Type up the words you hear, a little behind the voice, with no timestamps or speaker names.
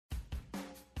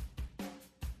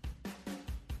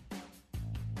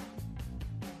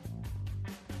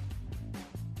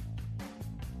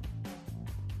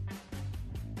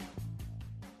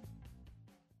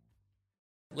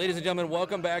Ladies and gentlemen,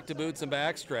 welcome back to Boots and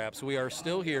Backstraps. We are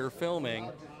still here filming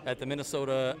at the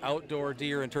Minnesota Outdoor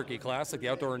Deer and Turkey Classic, the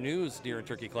Outdoor News Deer and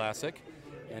Turkey Classic.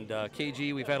 And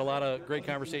KG, we've had a lot of great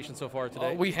conversations so far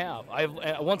today. We have.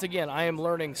 Once again, I am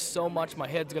learning so much. My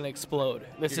head's going to explode.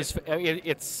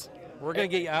 It's. We're going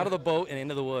to get you out of the boat and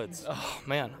into the woods. Oh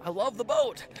man, I love the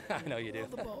boat. I know you do. I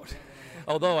love the boat.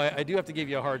 Although I do have to give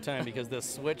you a hard time because this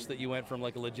switch that you went from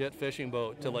like a legit fishing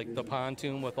boat to like the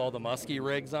pontoon with all the musky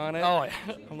rigs on it. Oh,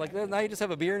 I'm like, now you just have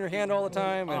a beer in your hand all the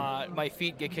time. And my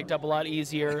feet get kicked up a lot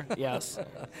easier. Yes.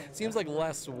 Seems like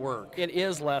less work. It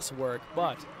is less work,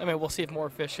 but I mean, we'll see if more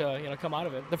fish, come out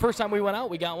of it. The first time we went out,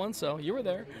 we got one, so you were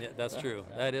there. Yeah, that's true.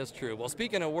 That is true. Well,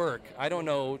 speaking of work, I don't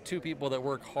know two people that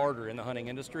work harder in the hunting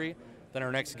industry than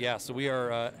our next guest. So we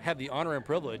are have the honor and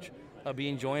privilege of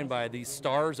being joined by the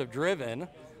stars of Driven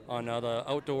on the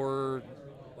Outdoor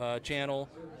channel.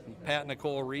 Pat and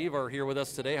Nicole Reeve are here with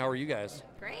us today. How are you guys?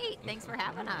 Great. Thanks for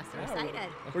having us. We're excited.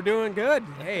 We're doing good.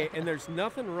 Hey, and there's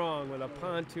nothing wrong with a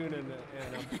pontoon and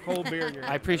a cold beer in your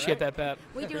hand. I appreciate that, Pat.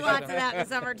 We do lots of that in the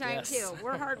summertime, Yes. too.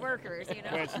 We're hard workers,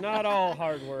 But it's not all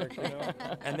hard work,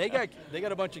 And they got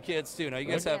a bunch of kids too. Now you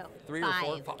guys They have do. 3 Five.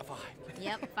 or 4, 5.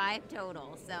 Yep, 5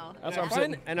 total. So That's what I'm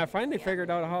saying. And I finally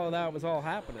figured out how that was all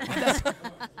happening.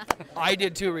 I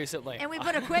did too recently. and we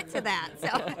put a quit to that. So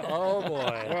Oh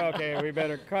boy. Well, okay, we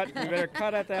better cut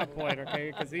at that point,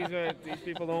 okay? Because these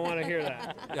people don't want to hear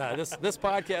that. Yeah, this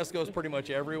podcast goes pretty much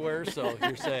everywhere, so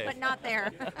you're safe. but not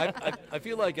there. I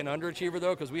feel like an underachiever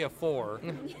though, because we have 4,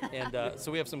 and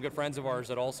so we have some good friends of ours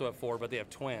that also have 4, but they have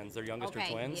twins. Their youngest are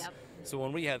Okay, twins. yep. So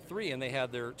when we had 3 and they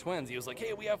had their twins, he was like,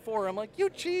 "Hey, we have 4." I'm like, "You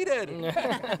cheated! You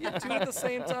 2 at the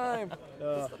same time."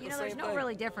 There's no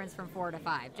really difference from 4 to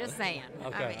 5. Just saying.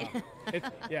 Okay. I mean,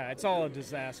 It's all a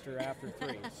disaster after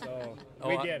 3, so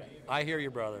we get it. I hear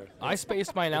you, brother. I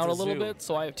spaced mine out a a little zoo. bit,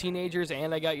 so I have teenagers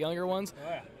and I got younger ones. Oh,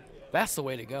 yeah. That's the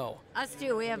way to go. us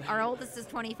too. We have our oldest is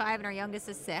 25 and our youngest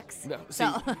is 6. No,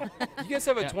 So You guys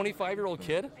have a Yeah. 25-year-old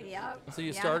kid? yep. So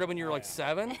you Yep. started when you were like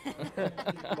 7?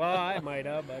 Well, I might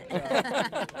have, but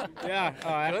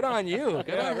yeah. Good on you.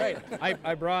 Good on right.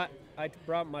 I brought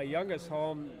my youngest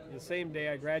home the same day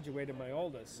I graduated my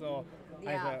oldest. So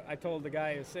Yeah. I told the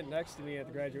guy who was sitting next to me at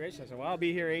the graduation, I said, "Well, I'll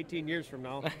be here 18 years from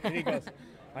now." And he goes,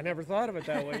 "I never thought of it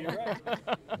that way. You're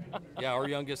right." Yeah, our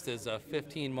youngest is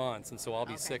 15 months, and so I'll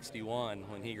be 61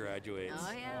 when he graduates.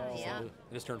 Oh yeah, yeah.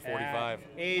 I just turned 45.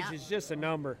 Age Yeah. is just a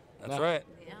number. That's right.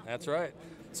 Yeah. That's right.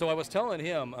 So I was telling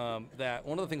him that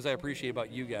one of the things I appreciate about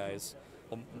you guys,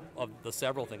 of the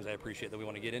several things I appreciate that we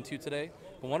want to get into today,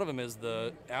 but one of them is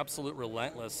the absolute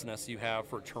relentlessness you have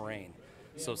for terrain.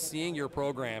 So seeing your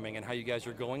programming and how you guys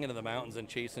are going into the mountains and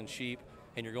chasing sheep,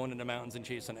 and you're going into mountains and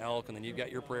chasing elk, and then you've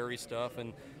got your prairie stuff,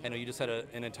 and I know you just had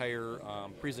an entire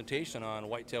presentation on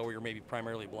whitetail where you're maybe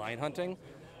primarily blind hunting,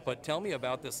 but tell me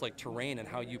about this like terrain and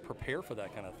how you prepare for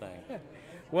that kind of thing.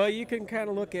 Well, you can kind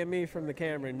of look at me from the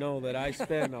camera and know that I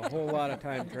spend a whole lot of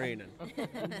time training.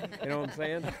 You know what I'm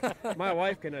saying? My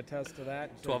wife can attest to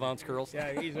that. 12-ounce curls?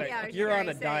 Yeah, he's like, Yeah, I was "You're on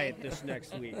gonna a say. diet this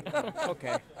next week."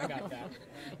 Okay, I got that.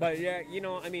 But yeah,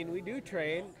 I mean, we do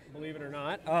train, believe it or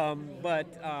not. But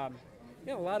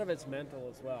a lot of it's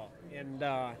mental as well. And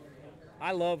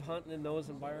I love hunting in those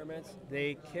environments.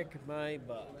 They kick my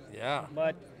butt. Yeah.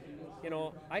 But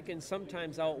I can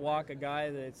sometimes outwalk a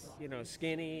guy that's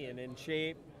skinny and in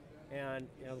shape, and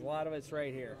a lot of it's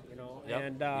right here. Yep.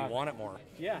 And you want it more.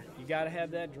 yeah, you got to have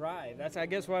that drive. That's, I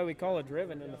guess, why we call it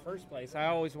Driven in the first place. I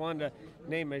always wanted to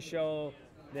name a show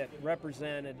that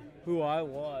represented who I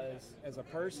was as a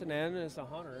person and as a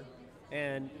hunter,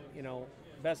 and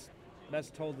best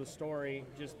told the story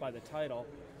just by the title,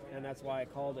 and that's why I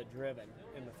called it Driven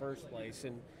in the first place.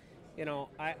 And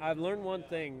I've learned one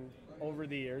thing over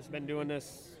the years. Been doing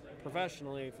this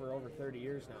professionally for over 30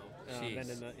 years now. Been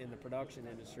in the production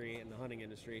industry and the hunting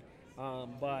industry,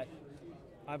 but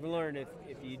I've learned if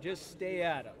you just stay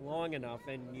at it long enough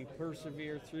and you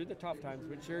persevere through the tough times,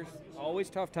 which there's always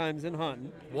tough times in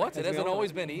hunting. What? It as we hasn't all know.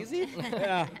 always been easy?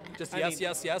 Yeah. Just I yes,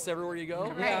 mean- yes everywhere you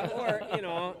go? Yeah, or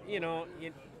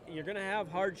you're going to have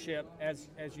hardship as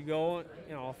you go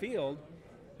afield.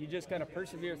 You just got to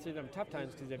persevere through them tough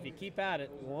times, because if you keep at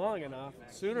it long enough,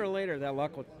 sooner or later that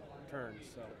luck will turn.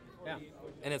 So, yeah.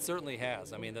 And it certainly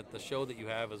has. I mean, the show that you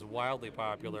have is wildly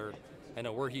popular. I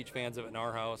know we're huge fans of it in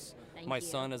our house. Thank My you.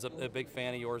 son is a big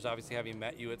fan of yours, obviously having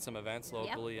met you at some events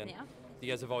locally. And yeah. you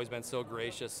guys have always been so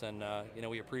gracious, and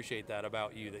we appreciate that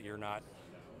about you, that you're not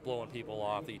blowing people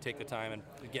off, that you take the time and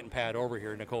getting Pat over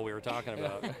here, Nicole, we were talking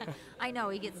about. I know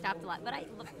he gets stopped a lot, but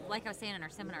like I was saying in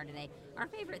our seminar today, our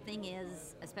favorite thing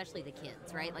is especially the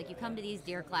kids, right? Like you come to these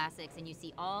deer classics and you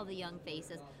see all the young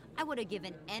faces. I would have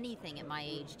given anything at my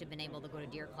age to have been able to go to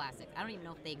Deer Classic. I don't even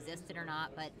know if they existed or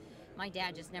not, but my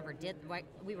dad just never did.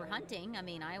 We were hunting. I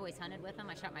mean, I always hunted with him.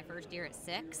 I shot my first deer at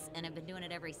 6, and I've been doing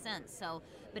it ever since. So,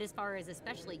 but as far as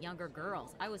especially younger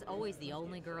girls, I was always the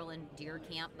only girl in deer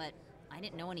camp, but I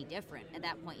didn't know any different at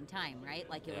that point in time, right?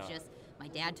 Like it was just, my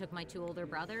dad took my 2 older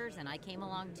brothers, and I came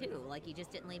along too. Like he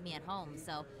just didn't leave me at home.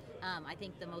 So I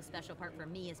think the most special part for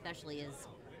me especially is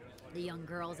the young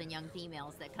girls and young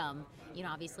females that come, you know,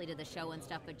 obviously to the show and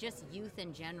stuff, but just youth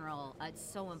in general. It's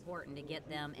so important to get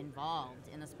them involved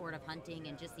in the sport of hunting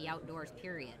and just the outdoors,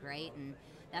 period, right? And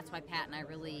that's why Pat and I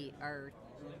really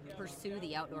pursue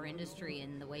the outdoor industry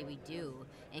in the way we do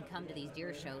and come to these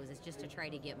deer shows, is just to try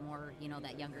to get more, you know,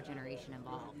 that younger generation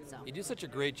involved. So You do such a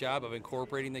great job of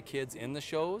incorporating the kids in the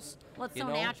shows. well, it's so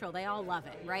natural. They all love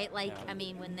it, right? Like, I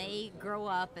mean, when they grow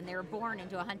up and they're born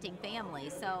into a hunting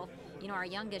family. So, you know, our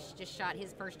youngest just shot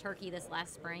his first turkey this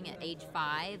last spring at age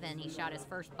 5, and he shot his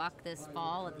first buck this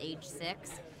fall at age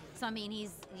 6. So I mean,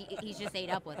 he's just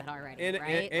ate up with it already,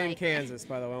 right? In Kansas,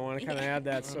 by the way. I want to kind of add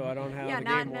that so I don't have the not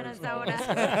game in wardens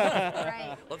Minnesota.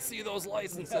 Right. Let's see those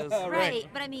licenses. Right,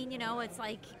 but I mean, you know, it's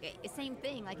like same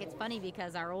thing. Like it's funny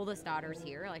because our oldest daughter's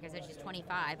here. Like I said, she's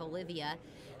 25. Olivia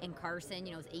and Carson,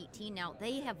 you know, is 18 now.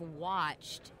 They have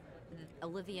watched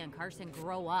Olivia and Carson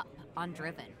grow up on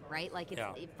Driven, right? Like it's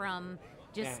from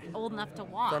just old enough to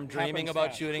walk. From dreaming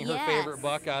about shooting her favorite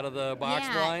buck out of the box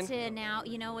blind to now,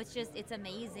 you know, it's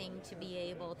amazing to be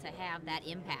able to have that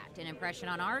impact and impression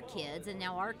on our kids, and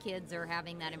now our kids are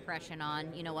having that impression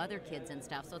on, you know, other kids and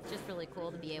stuff. So it's just really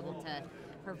cool to be able to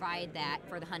provide that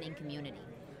for the hunting community.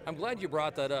 I'm glad you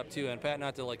brought that up too, and Pat,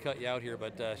 not to like cut you out here,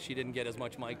 but she didn't get as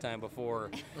much mic time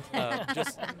before.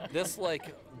 Just this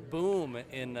like boom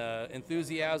in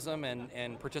enthusiasm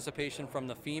and participation from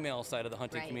the female side of the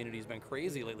hunting community has been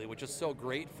crazy lately, which is so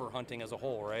great for hunting as a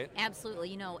whole, right? Absolutely,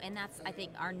 you know, and that's, I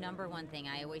think, our number one thing.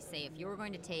 I always say, if you were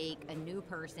going to take a new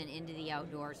person into the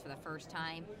outdoors for the first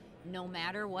time, no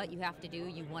matter what you have to do,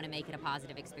 you want to make it a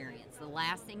positive experience. The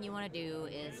last thing you want to do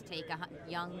is take a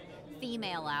young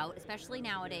female out, especially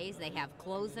nowadays. They have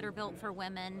clothes that are built for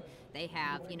women. They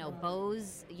have, you know,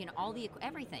 bows, you know, all the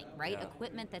everything, right? Yeah.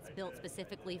 Equipment that's built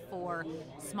specifically for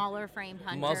smaller framed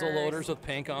hunters. Muzzle loaders with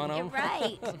pink on them.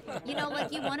 Right. You know,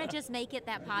 like you want to just make it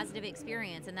that positive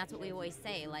experience, and that's what we always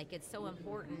say. Like it's so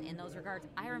important in those regards.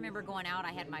 I remember going out.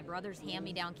 I had my brother's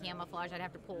hand-me-down camouflage. I'd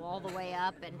have to pull all the way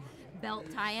up and belt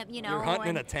tie up, you know. You're hunting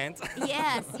in a tent.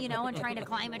 Yes, you know, and trying to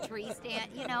climb a tree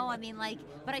stand, you know, I mean, like,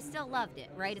 but I still loved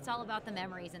it, right? It's all about the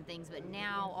memories and things, but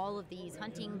now all of these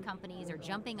hunting companies are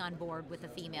jumping on board with the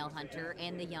female hunter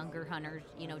and the younger hunter,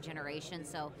 you know, generation,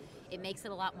 so it makes it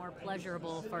a lot more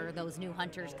pleasurable for those new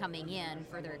hunters coming in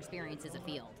for their experience as a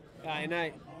field. And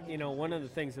I, you know, one of the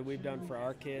things that we've done for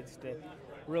our kids to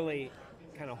really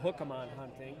kind of hook them on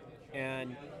hunting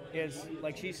and is,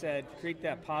 like she said, create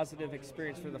that positive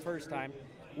experience for the first time.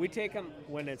 We take them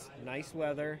when it's nice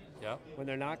weather, when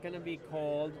they're not going to be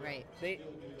cold. Right.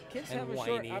 Kids And have a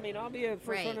whiny. short, I mean, I'll be the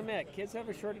first one to admit, kids have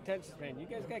a short attention span. You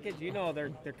guys got kids, you know,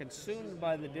 they're consumed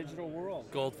by the digital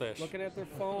world. Goldfish. Looking at their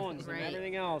phones and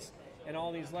everything else and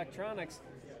all these electronics.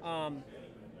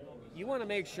 You want to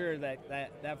make sure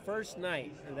that first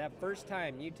night or that first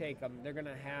time you take them, they're going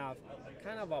to have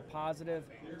kind of a positive,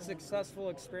 successful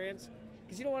experience.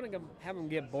 Because you don't want to have them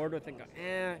get bored with it and go,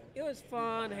 it was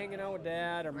fun hanging out with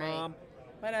dad or mom,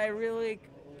 but I really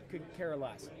could care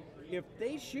less. If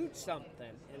they shoot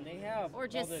something and they have or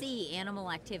just see animal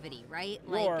activity, right?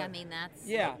 Roar, like, I mean, that's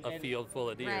a field full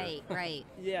of deer. Right.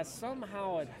 Yeah,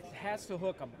 somehow it has to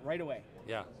hook them right away.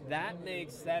 Yeah. That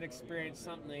makes that experience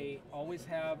something they always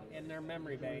have in their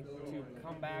memory bank to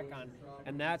come back on,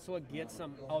 and that's what gets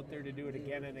them out there to do it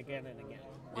again and again and again.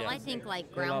 Well, I think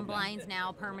like ground blinds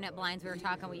now, permanent blinds, we were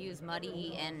talking, we use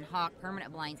Muddy and Hawk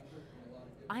permanent blinds.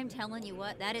 I'm telling you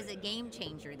what, that is a game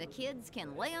changer. The kids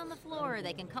can lay on the floor,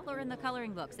 they can color in the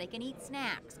coloring books, they can eat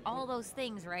snacks, all those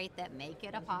things, right, that make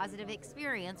it a positive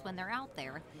experience when they're out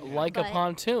there. Like a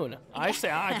pontoon. I say,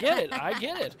 I get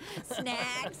it.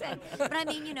 Snacks. But I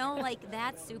mean, you know, like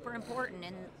that's super important.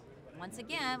 And once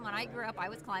again, when I grew up, I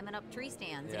was climbing up tree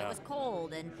stands, and it was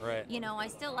cold, and you know, I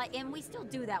still like, and we still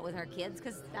do that with our kids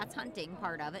because that's hunting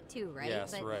part of it too, right?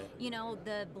 Yes, but you know,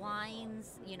 the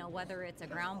blinds, you know, whether it's a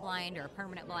ground blind or a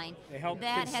permanent blind, they help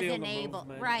that has enabled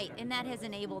movement. and that has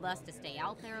enabled us to stay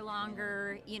out there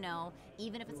longer. You know,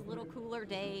 even if it's a little cooler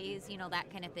days, you know,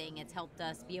 that kind of thing. It's helped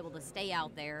us be able to stay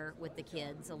out there with the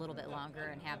kids a little bit longer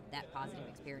and have that positive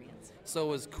experience. So it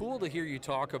was cool to hear you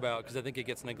talk about, because I think it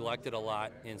gets neglected a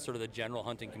lot in sort of the general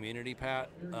hunting community, Pat,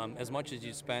 as much as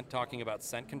you spent talking about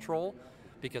scent control.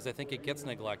 because I think it gets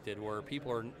neglected where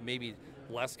people are maybe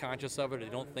less conscious of it. They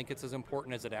don't think it's as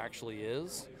important as it actually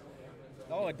is.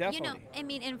 Oh, definitely. You know, I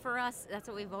mean, and for us, that's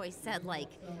what we've always said. Like,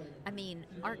 I mean,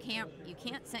 you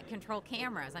can't scent control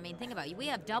cameras. I mean, think about it. We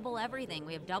have double everything.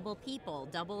 We have double people,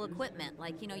 double equipment.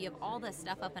 Like, you know, you have all this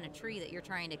stuff up in a tree that you're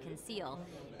trying to conceal.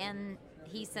 And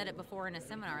he said it before in a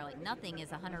seminar, like, nothing is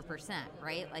 100%,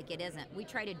 right? Like, it isn't. We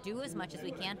try to do as much as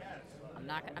we can.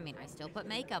 I still put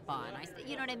makeup on.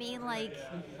 You know what I mean? Like,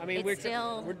 I mean, we're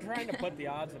trying to put the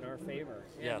odds in our favor.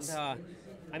 Yes. And,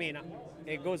 I mean,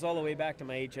 it goes all the way back to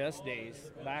my HS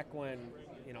days, back when,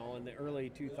 you know, in the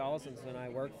early 2000s when I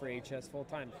worked for HS full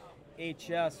time.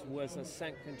 HS was a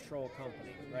scent control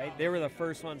company, right? They were the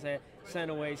first ones that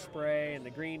sent away spray and the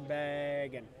green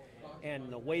bag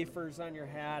and the wafers on your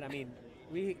hat. I mean,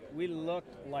 we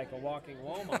looked like a walking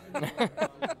Walmart.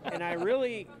 And I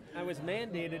was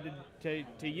mandated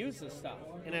to use this stuff.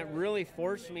 And it really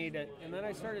forced me to, and then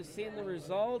I started seeing the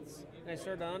results, and I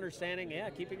started understanding,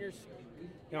 keeping your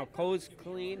clothes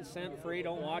clean, scent-free,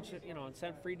 don't watch it,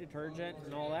 scent-free detergent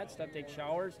and all that stuff, take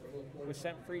showers with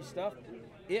scent-free stuff.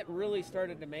 It really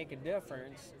started to make a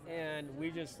difference, and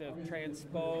we just have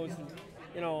transposed,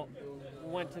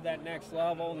 went to that next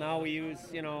level. Now we use,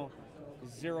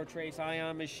 zero trace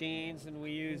ion machines, and we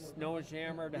use nose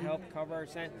jammer to help cover our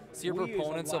scent. So you're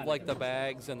proponents of like the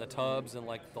bags and the tubs and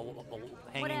like the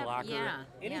hanging locker.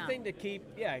 Anything to keep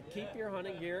your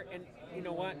hunting gear. And you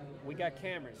know what? We got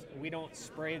cameras. We don't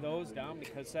spray those down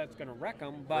because that's going to wreck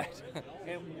them. But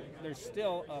and there's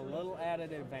still a little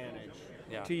added advantage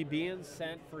to being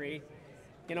scent free.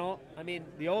 I mean,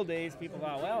 the old days, people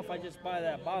thought, well, if I just buy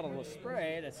that bottle of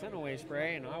spray, that scent away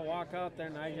spray, and I walk out there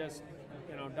and I just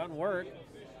done work,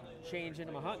 change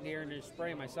into my hunting gear and just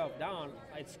spray myself down,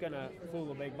 it's going to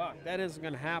fool a big buck. That isn't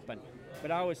going to happen. But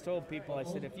I always told people, I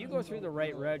said, if you go through the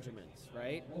right regimens,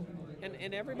 right,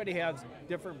 and everybody has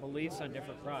different beliefs on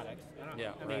different products.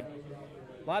 I mean,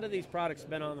 a lot of these products have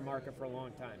been on the market for a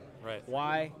long time. Right.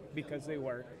 Why? Because they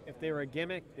work. If they were a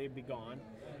gimmick, they'd be gone.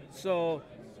 So,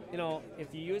 if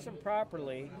you use them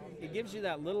properly, it gives you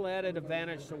that little added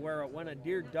advantage to where when a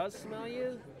deer does smell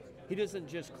you, he doesn't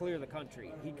just clear the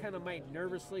country. He kind of might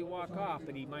nervously walk off,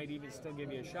 but he might even still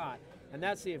give you a shot. And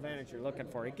that's the advantage you're looking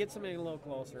for. It gets them in a little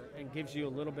closer and gives you a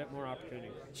little bit more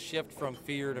opportunity. Shift from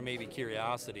fear to maybe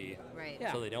curiosity, right?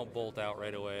 So they don't bolt out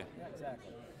right away. Yeah,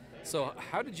 exactly. So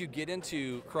how did you get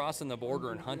into crossing the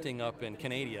border and hunting up in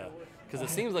Canada? Because it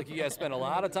seems like you guys spend a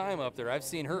lot of time up there. I've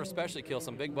seen her especially kill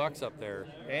some big bucks up there.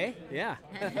 Hey? Yeah.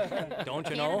 Don't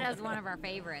you know? Canada's one of our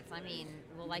favorites. I mean,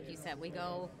 well, like you said, we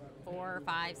go 4,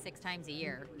 5, 6 times a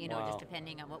year, just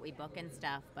depending on what we book and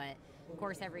stuff. But, of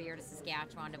course, every year to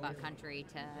Saskatchewan, to Buck Country,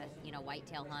 to,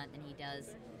 whitetail hunt, and he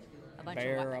does a bunch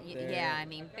Bear of up there. Yeah, I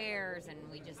mean, bears, and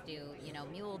we just do,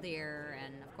 mule deer,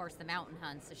 and, of course, the mountain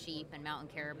hunts, the sheep and mountain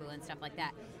caribou and stuff like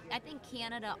that. I think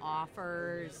Canada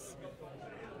offers...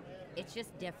 It's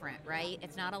just different, right?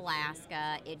 It's not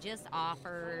Alaska. It just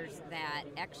offers that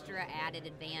extra added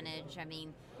advantage. I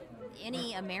mean,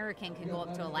 any American can go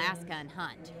up to Alaska and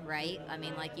hunt, right? I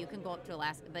mean, like, you can go up to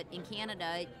Alaska, but in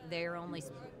Canada, there are only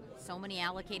so many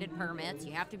allocated permits.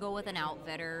 You have to go with an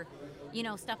outfitter,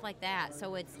 stuff like that.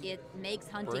 So it makes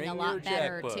hunting a lot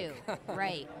better too,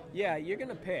 right? Yeah, you're going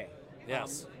to pay.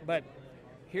 Yes. But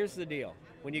here's the deal.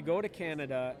 When you go to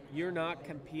Canada, you're not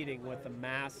competing with the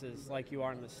masses like you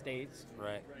are in the States.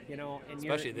 Right. And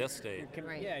especially this state.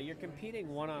 Right. Yeah, you're competing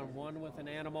one-on-one with an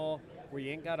animal where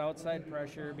you ain't got outside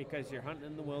pressure because you're hunting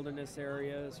in the wilderness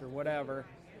areas or whatever.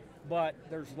 But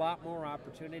there's a lot more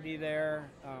opportunity there,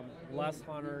 less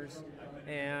hunters,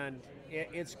 and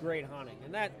it's great hunting.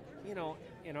 And that,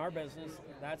 in our business,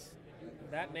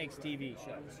 that makes TV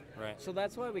shows. Right. So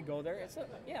that's why we go there.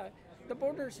 The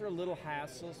borders are a little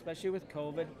hassle, especially with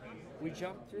COVID. We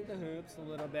jump through the hoops a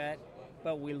little bit,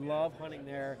 but we love hunting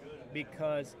there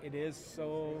because it is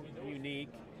so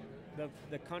unique.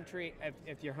 The country,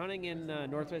 if you're hunting in the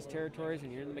Northwest Territories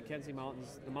and you're in the Mackenzie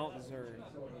Mountains, the mountains are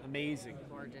amazing.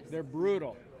 Gorgeous. They're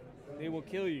brutal. They will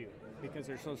kill you because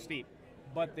they're so steep.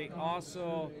 But they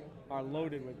also are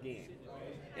loaded with game.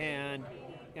 And,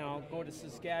 go to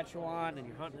Saskatchewan and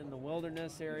you're hunting in the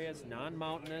wilderness areas,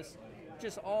 non-mountainous,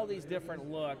 just all these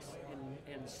different looks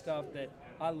and stuff that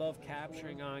I love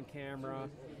capturing on camera.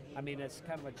 I mean, it's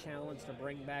kind of a challenge to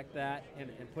bring back that and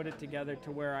put it together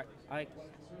to where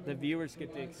the viewers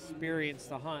get to experience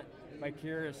the hunt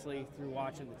vicariously through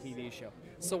watching the TV show.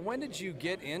 So when did you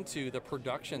get into the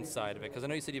production side of it? Because I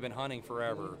know you said you've been hunting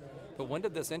forever, But when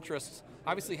did this interest,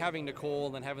 obviously having Nicole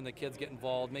and then having the kids get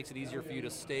involved makes it easier for you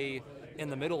to stay in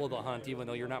the middle of the hunt even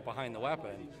though you're not behind the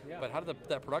weapon. Yeah. But how did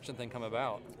that production thing come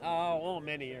about?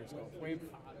 Many years ago.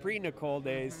 Pre-Nicole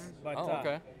days. But,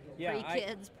 okay. Yeah,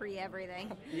 Pre-kids,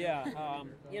 pre-everything. Yeah,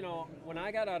 when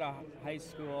I got out of high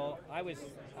school, I was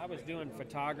doing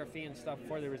photography and stuff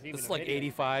before there was even This is a like video.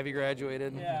 85 you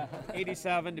graduated? Yeah,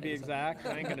 87 to be exact.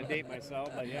 I ain't gonna date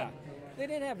myself, but yeah. They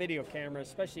didn't have video cameras,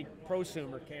 especially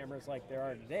prosumer cameras like there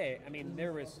are today. I mean,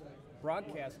 there was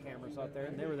broadcast cameras out there,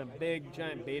 and they were them big,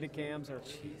 giant beta cams or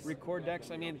record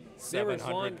decks. I mean, they were as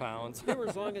 700 long, pounds. they were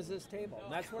as long as this table.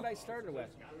 And that's what I started with.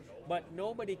 But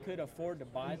nobody could afford to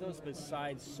buy those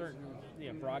besides certain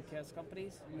broadcast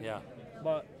companies. Yeah.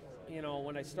 But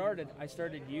when I started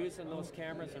using those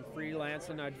cameras and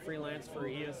freelancing. I'd freelance for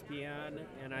ESPN,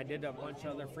 and I did a bunch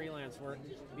of other freelance work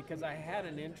because I had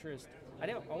an interest.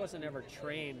 I wasn't ever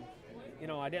trained.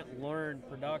 I didn't learn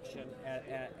production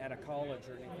at a college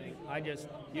or anything. I just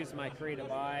used my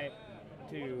creative eye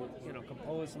to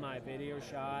compose my video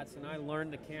shots, and I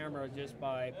learned the camera just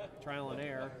by trial and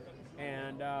error.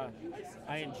 And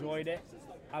I enjoyed it.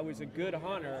 I was a good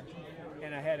hunter,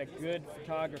 and I had a good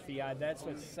photography eye. That's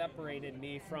what separated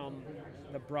me from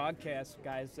the broadcast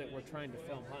guys that were trying to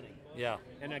film hunting. Yeah.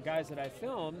 And the guys that I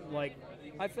filmed,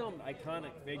 I filmed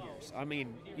iconic figures. I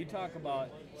mean, you talk about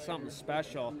something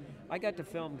special. I got to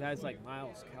film guys like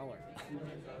Miles Keller,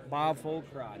 Bob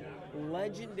Folkrod,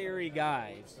 legendary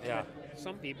guys. Yeah.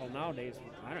 Some people nowadays,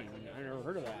 I never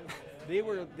heard of that. They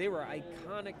were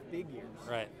iconic figures.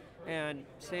 Right. And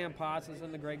Sam Potts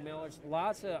and the Greg Millers,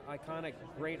 lots of iconic,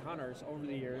 great hunters over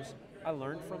the years. I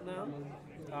learned from them,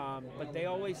 but they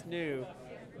always knew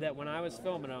that when I was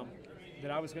filming them, that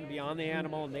I was going to be on the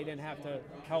animal and they didn't have to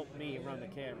help me run the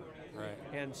camera. Right.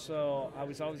 And so I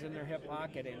was always in their hip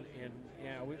pocket, and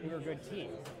we were a good team.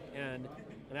 And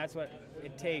that's what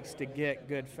it takes to get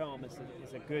good film is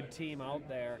a good team out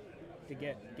there to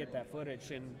get that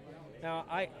footage. And now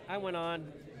I went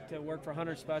on to work for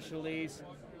Hunter Specialties,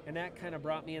 and that kind of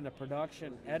brought me in the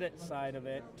production edit side of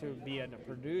it to be a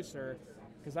producer,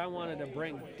 because I wanted to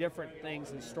bring different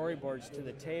things and storyboards to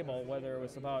the table, whether it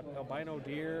was about albino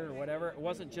deer or whatever. It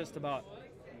wasn't just about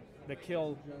the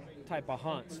kill type of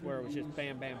hunts where it was just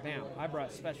bam, bam, bam. I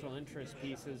brought special interest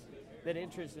pieces that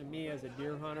interested me as a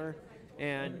deer hunter,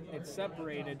 and it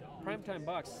separated Primetime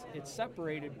Bucks. It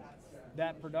separated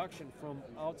that production from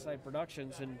outside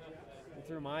productions, and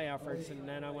through my efforts, and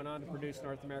then I went on to produce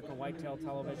North American Whitetail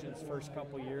Television's first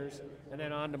couple years, and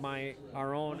then on to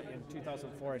our own. In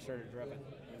 2004, I started Driven.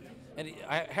 And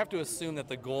I have to assume that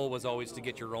the goal was always to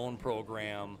get your own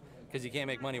program, because you can't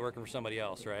make money working for somebody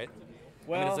else, right?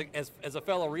 Well, I mean, as a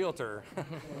fellow realtor.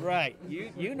 Right, you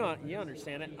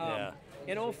understand it. Yeah.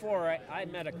 In 2004, I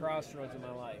met a crossroads in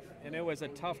my life, and it was a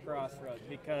tough crossroads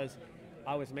because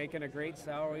I was making a great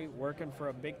salary, working for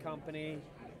a big company,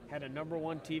 had a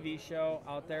 #1 TV show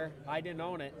out there. I didn't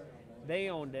own it. They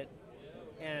owned it.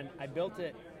 And I built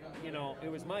it, it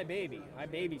was my baby. I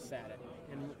babysat it.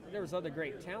 And there was other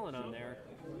great talent on there.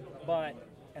 But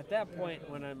at that point,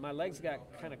 when my legs got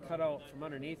kind of cut out from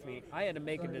underneath me, I had to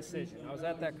make a decision. I was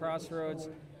at that crossroads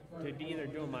to either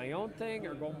do my own thing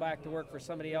or go back to work for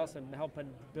somebody else and helping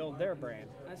build their brand.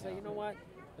 I said, you know what?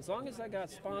 As long as I got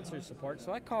sponsor support.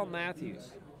 So I called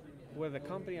Matthews, with a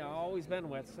company I've always been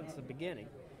with since the beginning.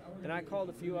 And I called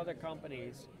a few other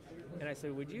companies, and I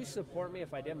said, would you support me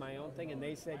if I did my own thing? And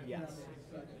they said yes.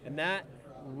 And that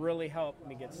really helped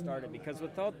me get started, because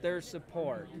without their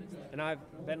support, and I've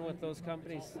been with those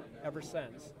companies ever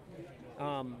since,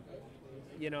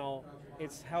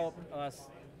 it's helped us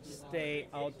stay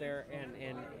out there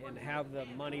and have the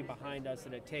money behind us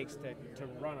that it takes to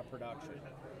run a production.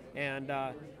 And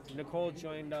Nicole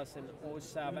joined us in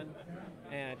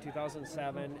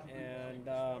 2007, and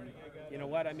you know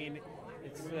what? I mean,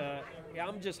 it's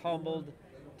I'm just humbled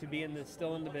to be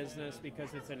still in the business,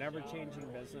 because it's an ever-changing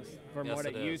business from Yes, what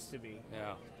it is. used to be.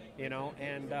 Yeah.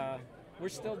 And we're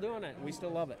still doing it. We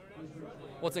still love it.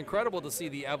 Well, it's incredible to see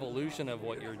the evolution of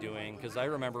what you're doing, because I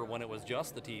remember when it was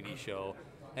just the TV show,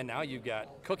 and now you've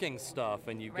got cooking stuff,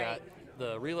 and you've got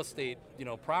the real estate,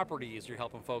 properties. You're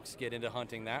helping folks get into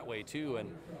hunting that way too.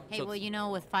 And Hey, so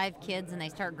well, with 5 kids and they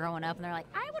start growing up and they're like,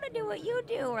 I want to do what you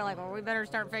do. We're like, well, we better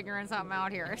start figuring something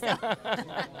out here. So,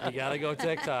 you gotta go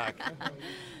TikTok.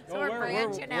 so we're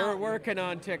branching out. We're working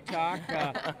on TikTok.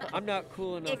 I'm not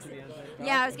cool enough to be on TikTok.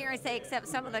 Yeah, I was going to say, except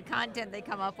some of the content they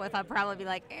come up with, I'll probably be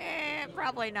like,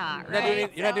 Probably not, You're not right? doing,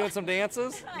 you're not doing some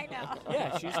dances? I know.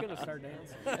 Yeah, she's gonna start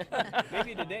dancing.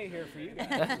 Maybe today here for you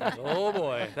guys. Oh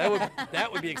boy,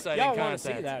 that would be exciting Y'all want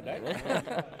to content. see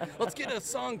that, right? Let's get a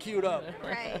song queued up.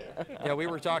 Right. Yeah, we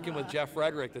were talking with Jeff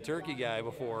Frederick, the turkey guy,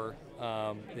 before.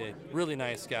 Really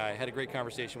nice guy. Had a great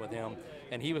conversation with him,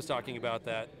 and he was talking about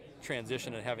that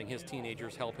transition and having his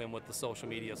teenagers help him with the social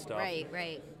media stuff. Right,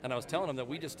 right. And I was telling him that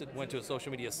we just went to a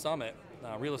social media summit,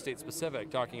 real estate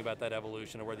specific, talking about that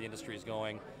evolution of where the industry is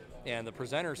going. And the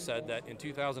presenter said that in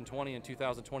 2020 and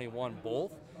 2021,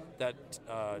 both, that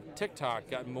TikTok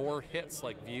got more hits,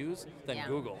 like views, than Yeah.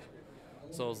 Google.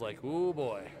 So I was like, ooh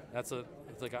boy, it's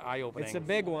like an eye-opening. It's a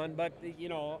big one, but you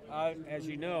know, as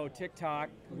you know, TikTok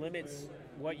limits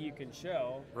what you can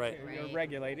show. Right. You're Right.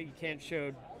 regulated. You can't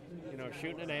show,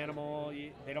 shooting an animal.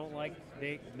 They don't like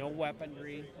no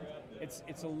weaponry. It's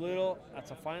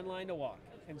a fine line to walk.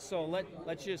 And so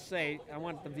let's just say, I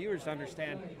want the viewers to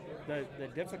understand the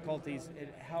difficulties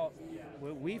how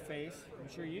we face.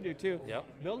 I'm sure you do too. Yep.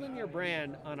 Building your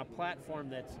brand on a platform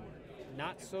that's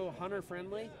not so hunter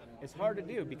friendly is hard to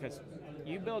do, because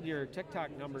you build your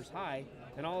TikTok numbers high,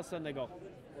 and all of a sudden they go,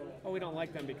 oh, we don't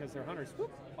like them because they're hunters. Whoop,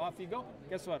 off you go.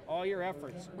 Guess what? All your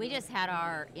efforts. We just had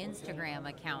our Instagram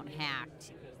account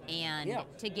hacked, and Yeah.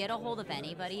 to get a hold of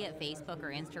anybody at Facebook or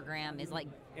Instagram is like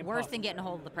worse Impossible. than getting a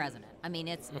hold of the president. I mean,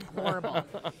 it's horrible.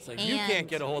 It's like, you can't And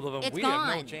get a hold of them. It's We gone.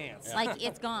 have no chance. Like,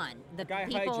 it's gone. The Guy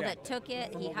people hijacked that took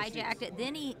it, from he overseas. hijacked it.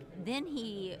 Then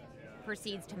he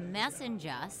proceeds to message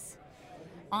us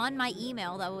on my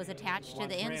email that was attached to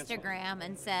Wants the ransom. Instagram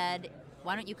and said,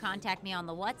 why don't you contact me on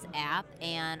the WhatsApp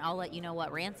and I'll let you know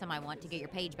what ransom I want to get your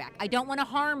page back. I don't want to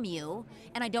harm you,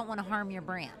 and I don't want to harm your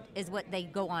brand, is what they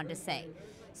go on to say.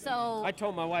 So I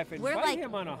told my wife, We're invite like-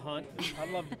 him on a hunt.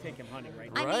 I'd love to take him hunting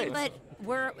right I now. Right. mean,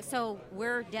 but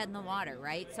we're dead in the water,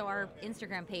 right? So our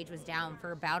Instagram page was down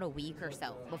for about a week or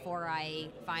so before I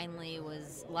finally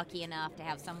was lucky enough to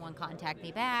have someone contact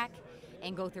me back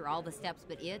and go through all the steps.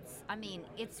 But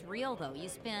it's real though. You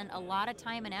spend a lot of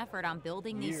time and effort on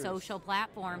building these Years. social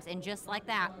platforms, and just like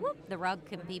that, whoop, the rug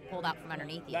can be pulled out from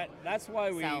underneath you. That's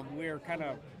why So-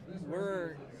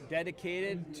 we're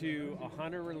dedicated to a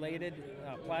hunter-related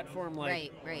platform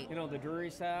like Right. the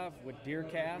Drurys have with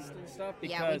Deercast and stuff.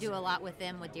 Because Yeah, we do a lot with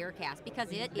them with Deercast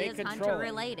because it they is control hunter it.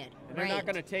 related. And they're right. not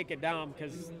going to take it down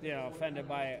because offended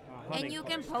by a hunting. And you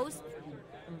can post. post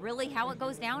really how it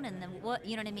goes down, and then what,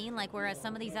 you know what I mean? Like, whereas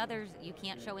some of these others, you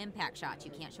can't show impact shots,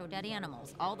 you can't show dead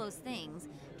animals, all those things.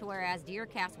 To whereas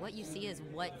Deercast, what you see is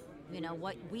what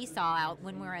we saw out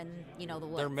when we're in the woods. They're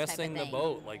type of missing the thing.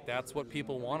 boat. Like, that's what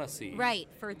people want to see. Right,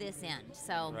 for this end.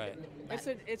 So Right.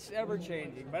 It's ever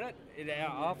changing, but it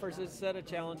offers a set of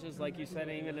challenges, like you said,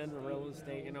 even in the real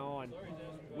estate, and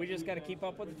we just got to keep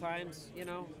up with the times,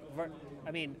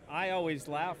 I mean, I always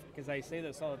laugh because I say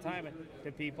this all the time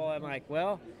to people. I'm like,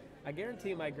 well, I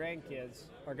guarantee my grandkids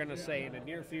are going to say in the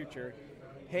near future,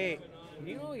 hey,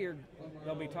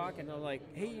 they'll be talking, they're like,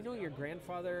 hey, your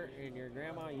grandfather and your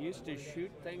grandma used to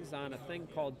shoot things on a thing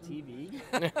called TV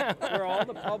where all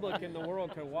the public in the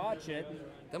world could watch it.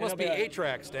 That And must they'll be like,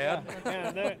 8-tracks, Dad.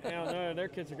 yeah, their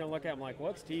kids are gonna look at them like,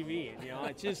 "What's TV?" And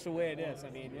it's just the way it is. I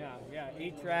mean, yeah,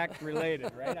 8-track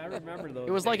related, right? I remember those.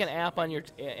 It was like days. an app on your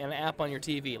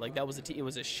TV. Like that was it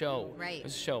was a show. Right. It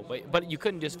was a show, but you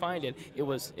couldn't just find it. It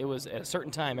was at a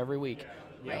certain time every week.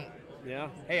 right. Yeah.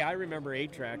 Hey, I remember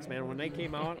 8-tracks, man. When they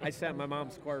came out, I sat in my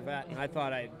mom's Corvette, and I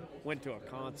thought I went to a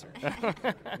concert.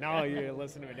 Now you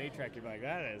listen to an 8-track, you're like,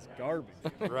 that is garbage.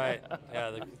 Right.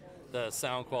 Yeah. The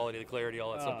sound quality, the clarity,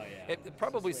 all that stuff. yeah. It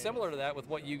probably similar to that with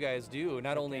what you guys do,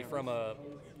 not only from a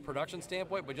production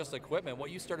standpoint, but just equipment.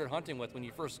 What you started hunting with when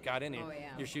you first got in, Oh,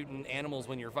 yeah. you're shooting animals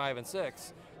when you're 5 and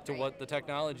 6, to Right. what the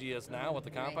technology is now with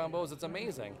the Right. compound bows. It's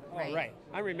amazing. Right. Oh, right.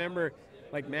 I remember,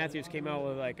 like, Matthews came out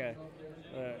with like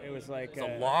it was like It's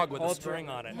a log with a string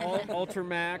on it.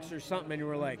 Ultramax or something, and you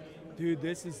were like, dude,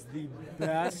 this is the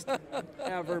best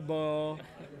ever bow.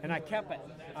 And I kept it.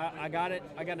 I got it.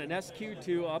 I got an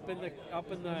SQ2 up in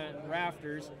the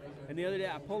rafters. And the other day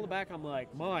I pulled it back. I'm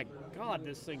like, my God,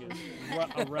 this thing is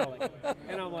a relic.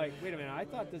 And I'm like, wait a minute. I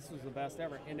thought this was the best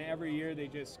ever. And every year they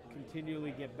just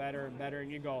continually get better and better. And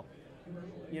you go,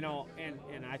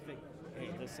 and I think, hey,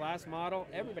 this last model,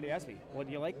 everybody asks me, well,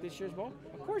 do you like this year's bow?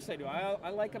 Of course I do. I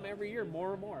like them every year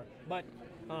more and more. But,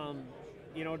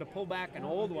 to pull back an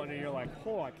old one and you're like,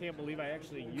 oh, I can't believe I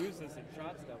actually used this and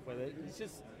shot stuff with it. It's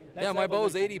just, that's Yeah, my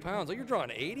bow's evolution. 80 pounds. Oh, you're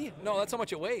drawing 80? No, that's how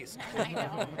much it weighs. I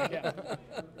know. Yeah.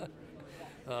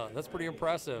 That's pretty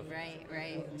impressive.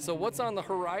 Right. So what's on the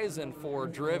horizon for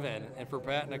Driven and for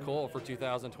Pat Nicole for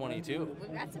 2022?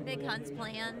 We've got some big hunts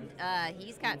planned.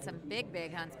 He's got some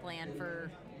big hunts planned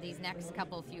for these next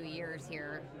couple few years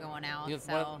here going out. You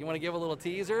So want to give a little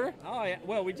teaser? Oh yeah.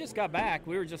 Well, we just got back.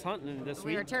 We were just hunting this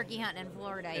we week. were turkey hunting in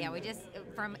Florida. Yeah, we just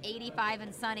from 85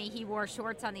 and sunny. He wore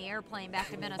shorts on the airplane back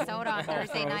to Minnesota on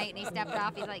Thursday night, and he stepped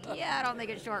off. He's like, "Yeah, I don't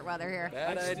think it's short weather here."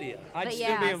 Bad idea. I'd But still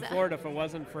yeah, be in so- Florida if it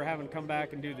wasn't for having to come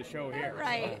back and do the show here.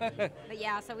 Right. But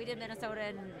yeah, so we did Minnesota,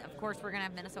 and of course we're gonna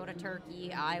have Minnesota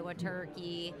turkey, Iowa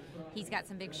turkey. He's got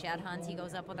some big shed hunts. He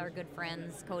goes up with our good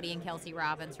friends Cody and Kelsey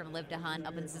Robbins from Live to Hunt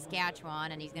up in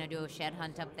Saskatchewan, and he's gonna do a shed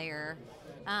hunt up there.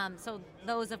 So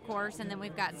those, of course, and then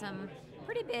we've got some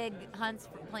pretty big hunts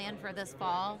planned for this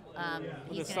fall.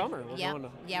 This summer, we're yeah, going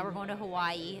to- yeah, we're going to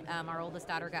Hawaii. Our oldest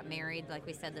daughter got married, like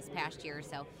we said, this past year,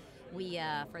 so. We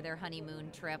for their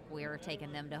honeymoon trip, we were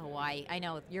taking them to Hawaii. I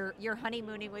know you're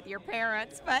honeymooning with your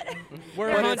parents, but We're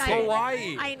they're But it's excited.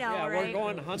 Hawaii. I know, Yeah, right? we're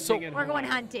going hunting. So- in We're going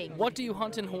Hawaii. hunting. What do you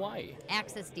hunt in Hawaii?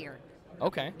 Axis deer.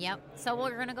 Okay. Yep. So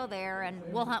we're gonna go there, and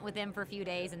we'll hunt with them for a few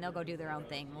days, and they'll go do their own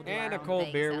thing. We'll do And our a own cold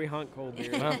thing, beer. so. We hunt cold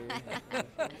beer.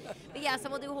 But yeah, so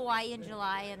we'll do Hawaii in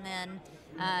July, and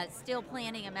then still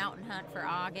planning a mountain hunt for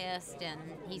August. And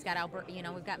he's got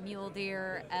we've got mule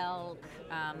deer, elk,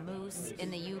 moose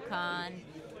in the Yukon.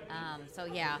 So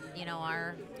yeah,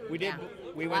 We did-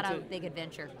 we a went lot to- of big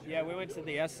adventure. Yeah, we went to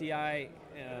the SCI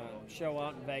show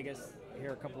out in Vegas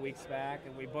here a couple weeks back,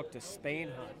 and we booked a Spain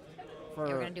hunt. For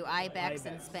We're gonna do ibex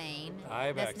in ibex. Spain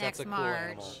Ibex, this that's next a cool March.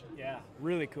 animal. Yeah,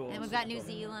 really cool. And we've got New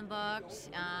Zealand booked,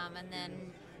 and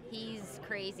then he's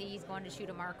crazy. He's going to shoot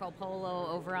a Marco Polo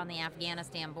over on the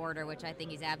Afghanistan border, which I think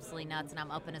he's absolutely nuts, and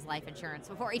I'm upping his life insurance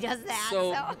before he does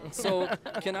that. So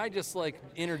can I just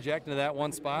interject into that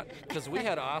one spot? Because we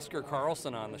had Oscar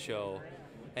Carlson on the show,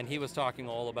 and he was talking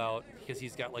all about, because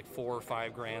he's got 4 or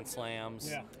 5 Grand Slams,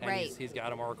 Yeah. and Right. he's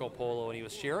got a Marco Polo, and he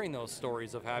was sharing those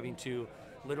stories of having to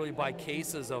literally buy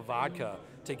cases of vodka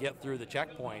to get through the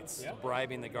checkpoints, Yeah.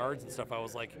 bribing the guards and stuff. I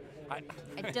was like, I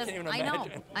It just, can't even I know,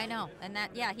 imagine. I know, and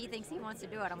that, yeah, he thinks he wants to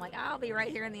do it. I'm like, I'll be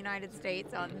right here in the United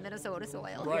States on Minnesota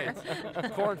soil. Right. Here.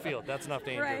 Cornfield, that's enough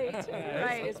danger. Right. Yeah,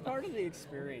 Right. it's part of the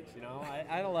experience,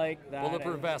 I like that.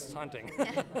 Bulletproof vest hunting.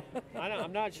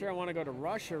 I'm not sure I want to go to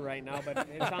Russia right now, but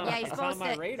it's on, Yeah, he's it's on supposed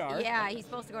my to. radar. Yeah, he's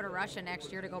supposed to go to Russia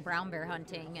next year to go brown bear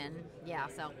hunting, and yeah,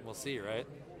 so. We'll see, right?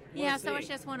 Yeah, We'll so it's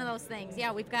see. just one of those things.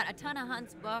 Yeah, we've got a ton of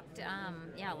hunts booked.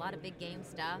 Yeah, a lot of big game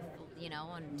stuff,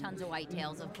 and tons of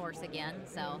whitetails, of course, again.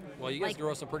 So. Well, you guys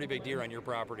grow some pretty big deer on your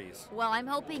properties. Well, I'm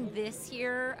hoping this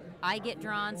year I get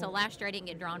drawn. So last year I didn't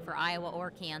get drawn for Iowa or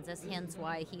Kansas, hence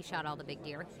why he shot all the big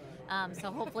deer.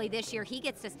 So hopefully this year he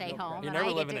gets to stay home You're and I never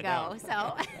get living to it go. down.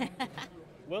 So.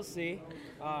 We'll see.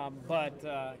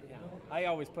 Yeah, I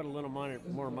always put a little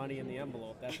more money in the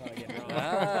envelope. That's how I get drawn.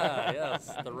 Yes,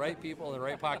 the right people in the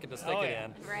right pocket to stick Oh, it yeah.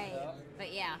 in. Right.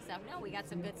 But yeah, so no, we got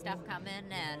some good stuff coming,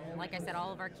 and like I said,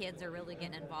 all of our kids are really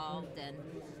getting involved and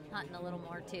hunting a little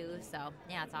more too. So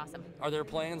yeah, it's awesome. Are there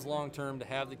plans long term to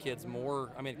have the kids more?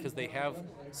 I mean, because they have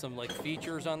some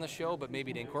features on the show, but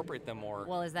maybe to incorporate them more.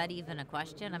 Well, is that even a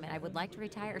question? I mean, I would like to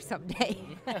retire someday.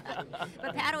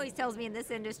 But Pat always tells me in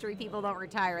this industry, people don't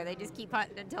retire. They just keep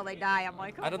hunting until they die. I'm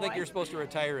like, oh, I don't think boy. you're supposed to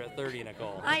retire at 30,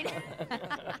 Nicole. I know.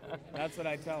 That's what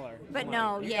I tell her. But I'm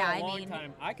no, like, "You yeah, got a I long mean-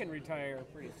 time. I can retire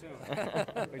pretty soon.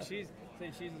 But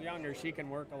since she's younger, she can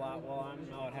work a lot while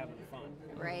I'm out having fun.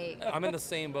 Right. I'm in the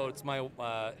same boat. It's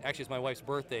actually it's my wife's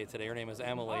birthday today. Her name is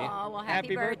Emily. Oh, well, happy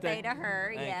Happy birthday birthday. to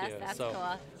her. Thank yes, you. that's so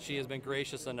cool. she has been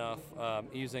gracious enough,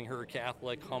 using her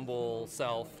Catholic, humble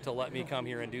self, to let me come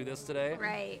here and do this today.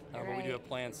 Right, But we right. do have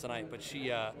plans tonight. But she,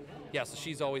 so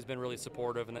she's always been really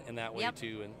supportive in that way Yep.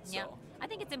 too. And so. Yep. I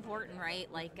think it's important, right?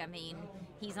 I mean,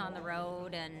 he's on the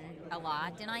road and a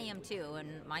lot, and I am too. And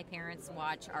my parents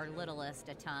watch our littlest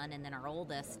a ton, and then our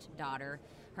oldest daughter,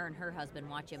 her and her husband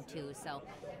watch him too. So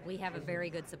we have a very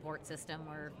good support system.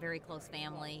 We're a very close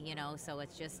family, so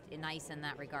it's just nice in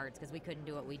that regards because we couldn't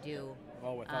do what we do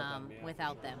Well,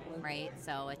 without them, yeah. right?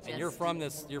 So it's just. And you're from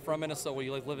Minnesota. Well,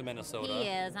 you live in Minnesota. He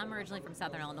is. I'm originally from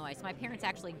Southern Illinois. So my parents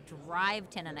actually drive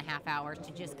 10 and a half hours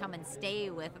to just come and stay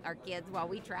with our kids while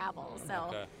we travel. So,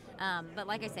 Okay. But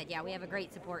like I said, yeah, we have a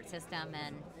great support system,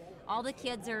 and all the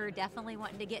kids are definitely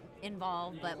wanting to get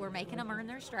involved, but we're making them earn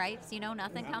their stripes.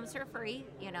 Nothing comes for free,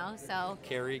 so.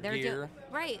 Carry they're gear.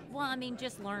 Right. Well, I mean,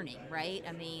 just learning, right?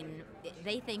 I mean,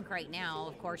 they think right now,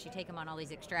 of course, you take them on all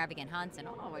these extravagant hunts and,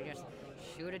 we just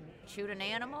shoot an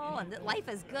animal and life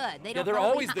is good. They don't they're know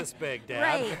always behind- this big,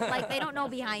 Dad. Right. They don't know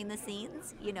behind the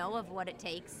scenes, of what it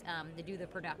takes to do the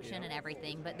production and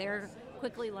everything, but they're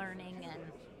quickly learning and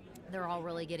they're all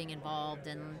really getting involved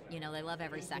and, they love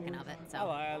every second of it.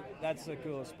 So. That's the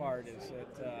coolest part is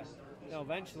that,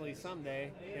 eventually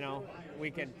someday, we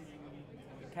can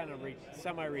kind of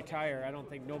semi-retire. I don't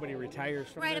think nobody retires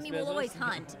from Right, this I mean, we'll business.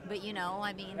 always hunt, but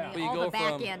I mean, Yeah. But you all go the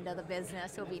back from- end of the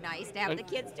business will be nice to have the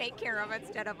kids take care of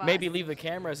instead of us. Maybe leave the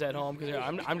cameras at home because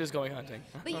I'm just going hunting.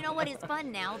 But you know what is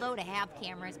fun now, though, to have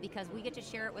cameras because we get to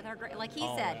share it with our, like he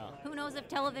Oh, said, yeah. who knows if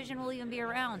television will even be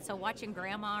around. So watching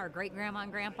grandma or great-grandma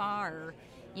and grandpa or,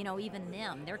 even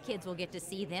them, their kids will get to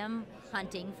see them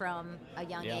hunting from a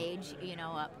young Yeah. age,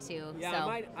 up to. Yeah,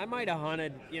 so. I might have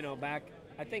hunted, back,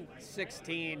 I think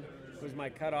 16 was my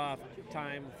cutoff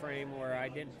time frame where I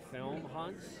didn't film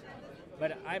hunts.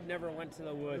 But I've never went to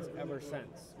the woods ever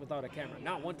since without a camera.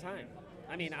 Not one time.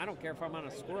 I mean, I don't care if I'm on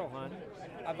a squirrel hunt.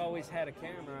 I've always had a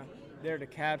camera there to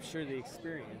capture the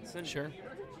experience. And Sure.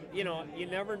 you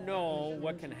never know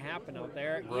what can happen out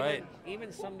there. Right.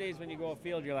 Even some days when you go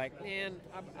afield, you're like, man,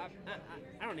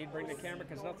 I don't need to bring the camera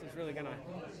because nothing's really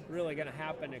gonna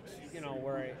happen.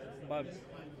 But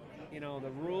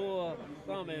the rule of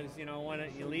thumb is,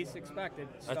 when you least expect it,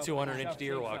 A stuff- 200-inch stuff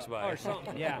deer seems walks up. by. Or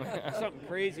something, yeah, something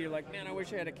crazy. You're like, man, I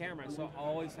wish I had a camera. So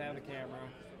always have a camera.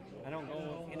 I don't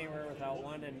go anywhere without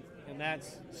one, and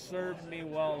that's served me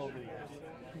well over the years.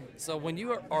 So when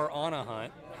you are on a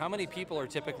hunt, how many people are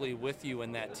typically with you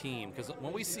in that team? Because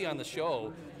when we see on the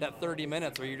show that 30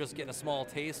 minutes where you're just getting a small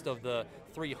taste of the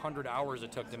 300 hours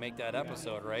it took to make that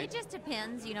episode, right? It just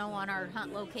depends, on our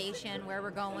hunt location, where we're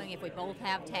going. If we both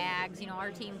have tags,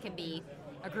 our team can be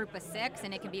a group of 6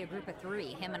 and it can be a group of 3,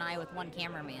 him and I with one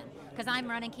cameraman. Because I'm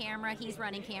running camera, he's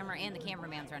running camera, and the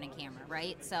cameraman's running camera,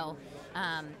 right? So,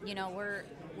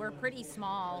 we're a pretty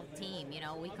small team.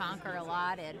 We conquer a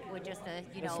lot and with just a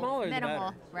The smaller the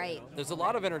minimal, better. right? There's a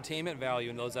lot of entertainment value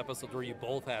in those episodes where you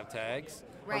both have tags.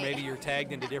 Or Right. maybe you're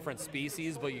tagged into different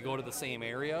species, but you go to the same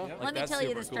area. Like, Let me that's tell you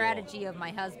the super cool. strategy of my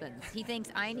husband. He thinks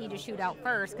I need to shoot out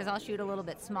first because I'll shoot a little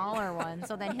bit smaller one,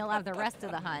 so then he'll have the rest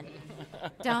of the hunt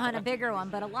to hunt a bigger one.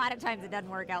 But a lot of times it doesn't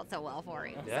work out so well for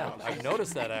him. Yeah, I've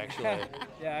noticed that actually.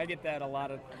 Yeah, I get that a lot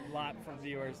from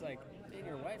viewers. Like, man,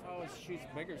 your wife always shoots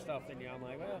bigger stuff than you. I'm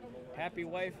like, well, happy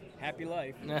wife, happy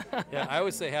life. Yeah, I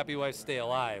always say happy wife, stay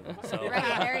alive. So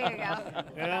Right, there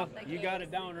you go. You got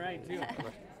it down right too.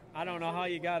 I don't know how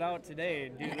you got out today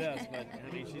and do this, but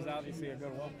I mean, she's obviously a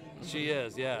good woman. she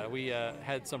is, yeah. We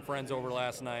had some friends over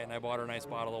last night, and I bought her a nice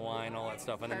bottle of wine, all that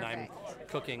stuff. And then I'm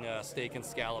cooking steak and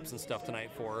scallops and stuff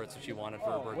tonight for her. It's what she wanted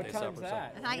for her birthday What time's supper.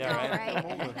 that? I know, Yeah,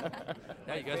 right?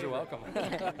 Yeah, you guys are welcome.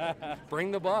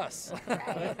 Bring the bus.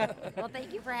 Well,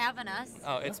 thank you for having us.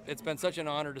 Oh, it's been such an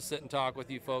honor to sit and talk with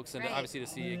you folks, and Right. obviously to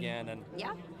see you again. And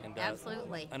Yeah, and,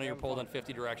 absolutely. I know you're pulled in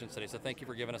 50 directions today, so thank you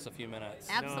for giving us a few minutes.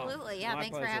 Absolutely, yeah. my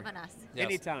Thanks for pleasure. having us. Yes.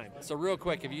 Anytime. So real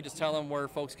quick, if you just tell them where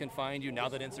folks can find you now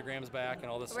that Instagram's back and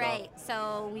all this Right. stuff.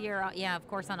 So we are, of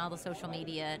course, on all the social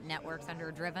media networks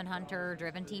under Driven Hunter,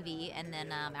 Driven TV, and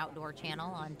then Outdoor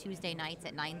Channel on Tuesday nights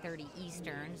at 9:30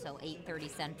 Eastern, so 8:30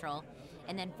 Central,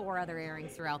 and then 4 other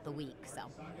airings throughout the week. So,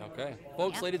 Okay.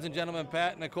 Folks, Yep. ladies and gentlemen,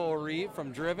 Pat and Nicole Reeve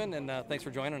from Driven, and thanks for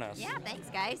joining us. yeah, thanks,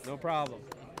 guys. No problem.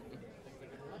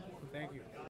 Thank you.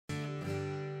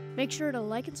 Make sure to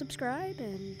like and subscribe,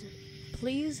 and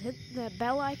please hit that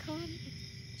bell icon.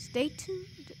 Stay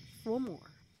tuned for more.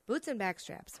 Boots and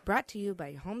Backstraps, brought to you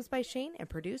by Homes by Shane and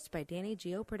produced by Danny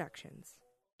Geo Productions.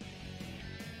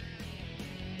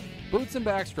 Boots and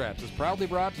Backstraps is proudly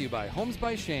brought to you by Homes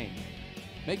by Shane.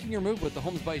 Making your move with the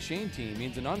Homes by Shane team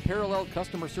means an unparalleled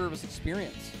customer service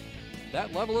experience.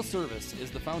 That level of service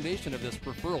is the foundation of this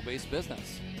referral-based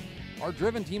business. Our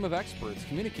driven team of experts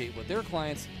communicate with their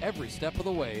clients every step of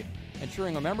the way,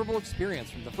 ensuring a memorable experience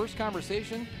from the first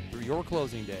conversation through your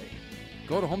closing day.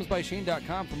 Go to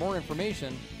homesbyshane.com for more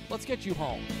information. Let's get you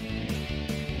home.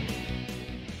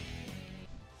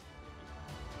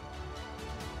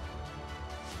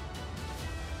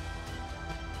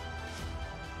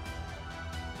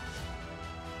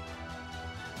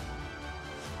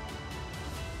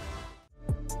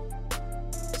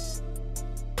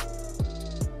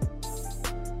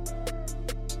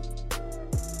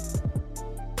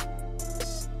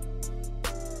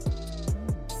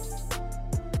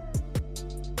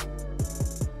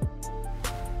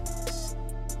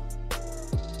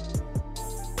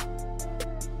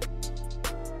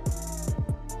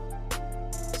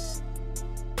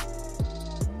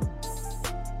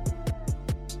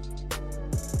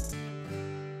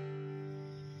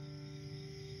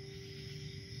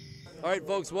 All right,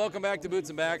 folks, welcome back to Boots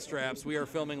and Backstraps. We are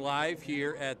filming live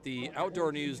here at the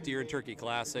Outdoor News Deer and Turkey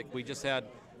Classic. We just had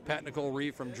Pat and Nicole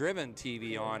Reeve from Driven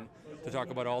TV on to talk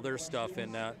about all their stuff,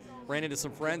 and ran into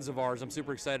some friends of ours. I'm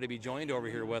super excited to be joined over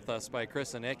here with us by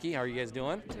Chris and Nikki. How are you guys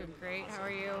doing? Doing great. How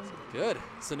are you? Good.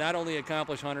 So not only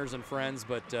accomplished hunters and friends,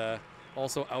 but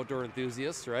also outdoor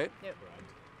enthusiasts, right? Yep.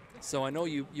 So I know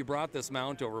you brought this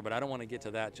mount over, but I don't want to get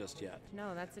to that just yet.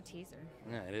 No, that's a teaser.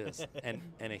 Yeah, it is, and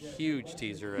a huge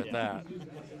teaser at that.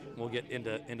 We'll get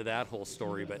into that whole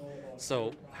story. But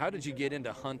so, how did you get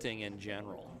into hunting in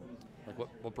general? Like,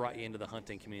 what brought you into the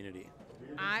hunting community?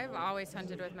 I've always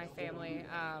hunted with my family.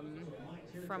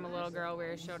 From a little girl, we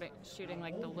were shooting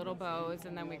like the little bows,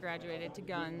 and then we graduated to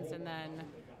guns, and then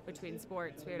between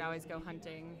sports, we would always go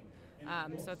hunting.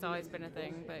 So it's always been a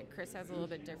thing, but Chris has a little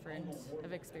bit different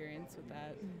of experience with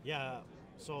that. Yeah,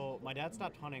 so my dad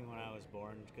stopped hunting when I was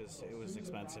born because it was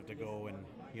expensive to go and,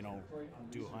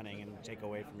 do hunting and take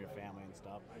away from your family and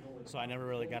stuff. So I never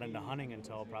really got into hunting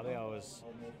until probably I was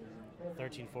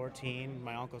 13, 14.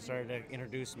 My uncle started to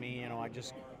introduce me, I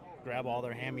just grab all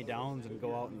their hand-me-downs and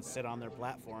go out and sit on their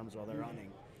platforms while they're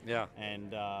hunting. Yeah.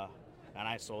 And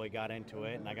I slowly got into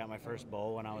it, and I got my first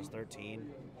bow when I was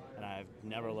 13. And I've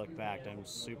never looked back. I'm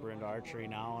super into archery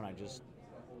now, and I just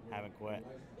haven't quit.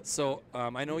 So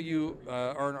I know you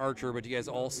are an archer, but do you guys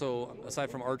also, aside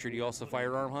from archery, do you also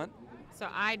firearm hunt? So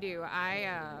I do.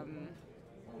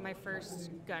 My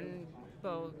first gun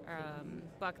bow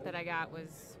buck that I got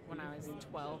was when I was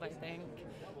 12, I think.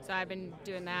 So I've been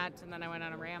doing that, and then I went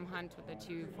on a ram hunt with a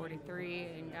 243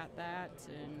 and got that.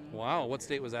 And Wow, what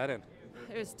state was that in?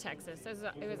 it was Texas.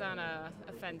 It was on a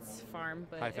fence farm,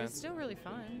 but High it was fence? still really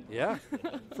fun. Yeah,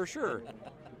 for sure.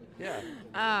 Yeah.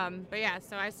 But yeah,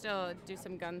 so I still do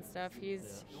some gun stuff.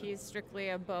 He's strictly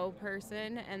a bow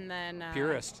person, and then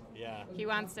Purist. Yeah. he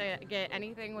wants to get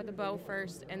anything with a bow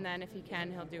first, and then if he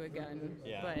can, he'll do a gun.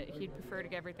 Yeah. But he'd prefer to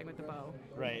get everything with the bow.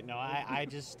 Right. No, I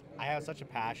have such a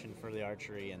passion for the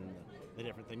archery and the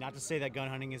different thing. Not to say that gun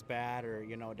hunting is bad or,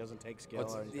 it doesn't take skill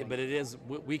or anything. But it is,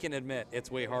 we can admit, it's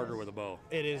way harder with a bow.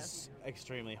 It is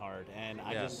extremely hard, and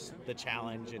Yeah. the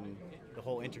challenge and the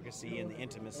whole intricacy and the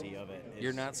intimacy of it.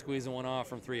 You're not squeezing one off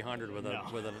from 300 with a No.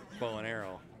 with a bow and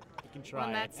arrow. You can Well,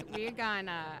 try. and we had gone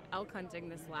elk hunting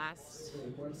this last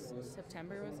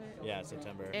September, was it? Yeah,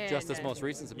 September. And, Just this most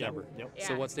recent September. Yep.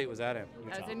 So Yeah. what state was that in?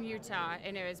 I was in Utah,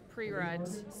 and it was pre-rut,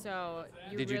 so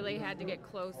you Did you- really had to get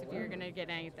close if you were going to get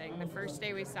anything. The first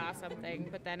day we saw something,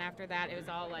 but then after that, it was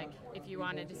all like, if you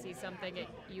wanted to see something,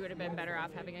 you would have been better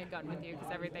off having a gun with you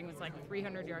because everything was like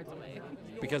 300 yards away.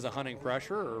 Because of hunting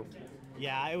pressure, or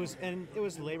Yeah, it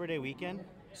was Labor Day weekend,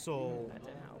 so That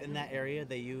didn't help. in that area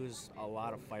they use a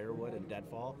lot of firewood and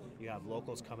deadfall. You have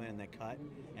locals come in and they cut,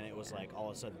 and it was like all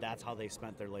of a sudden that's how they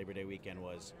spent their Labor Day weekend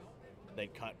was they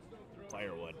cut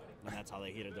firewood, and that's how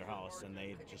they heated their house, and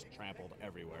they just trampled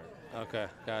everywhere. okay,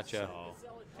 gotcha. So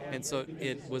And so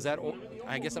it was that.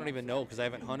 I guess I don't even know because I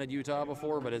haven't hunted Utah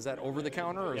before. But is that over the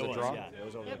counter or is it it was, draw? yeah, it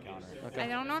was over the counter. Okay. I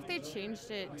don't know if they changed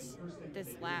it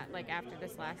after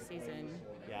this last season.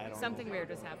 Yeah, I don't Something know. weird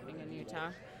was happening in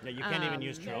Utah. Yeah, you can't even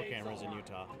use trail cameras in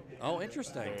Utah. Oh,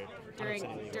 interesting. They're During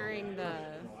 100% illegal. during the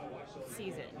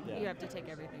season, Yeah. you have to take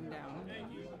everything down.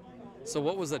 So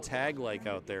what was the tag like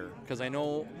out there? Because I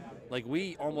know, like,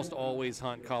 we almost always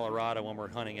hunt Colorado when we're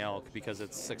hunting elk because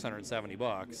it's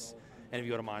 $670. And if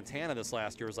you go to Montana this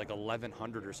last year, it was like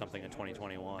 1,100 or something in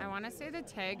 2021. I want to say the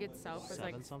tag itself was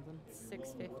like Seven something?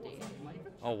 $650.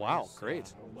 Oh wow, great.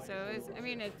 So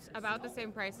it's about the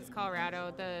same price as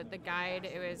Colorado. The guide,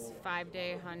 it was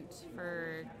 5-day hunt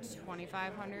for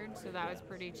 $2,500, so that was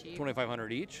pretty cheap.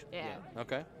 2,500 each. Yeah.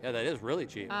 Okay. Yeah, that is really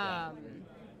cheap.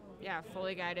 Yeah,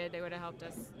 fully guided. They would have helped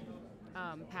us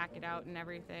pack it out and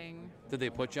everything. Did they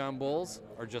put you on bulls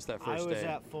or just that first I was day?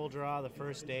 at full draw the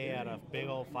first day at a big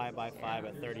old 5x5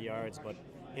 at 30 yards, but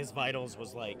his vitals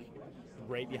was like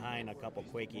right behind a couple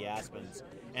quaky aspens,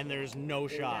 and there's no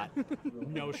shot.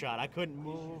 No shot. I couldn't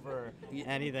move or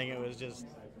anything. It was just.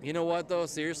 You know what though?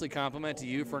 Seriously, compliment to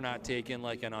you for not taking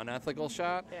like an unethical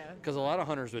shot. Yeah. Because a lot of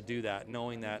hunters would do that,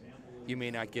 knowing that you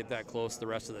may not get that close the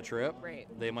rest of the trip. Right.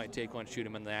 They might take one, shoot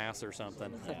him in the ass or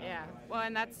something. Yeah. Well,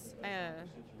 and that's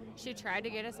she tried to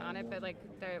get us on it, but like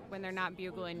when they're not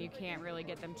bugling, you can't really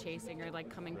get them chasing or like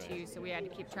coming to you. So we had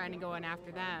to keep trying to go in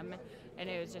after them, and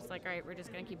it was just like, all right, we're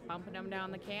just gonna keep bumping them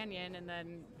down the canyon, and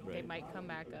then they Right. might come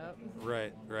back up.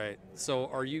 Right, right. So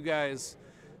are you guys?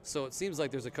 So it seems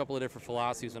like there's a couple of different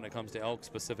philosophies when it comes to elk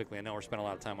specifically. I know we're spending a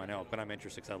lot of time on elk, but I'm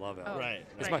interested because I love elk. Oh, Right.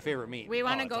 It's right. my favorite meat. We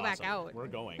want to it's go back awesome. out. We're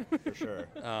going for sure.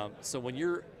 So when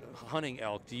you're hunting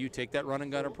elk, do you take that run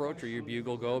and gun approach, or you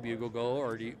bugle go,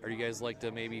 or do you guys like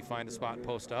to maybe find a spot and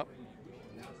post up?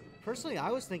 Personally, I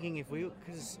was thinking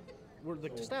because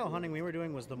the style of hunting we were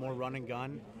doing was the more run and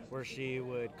gun, where she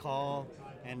would call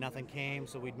and nothing came,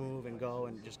 so we'd move and go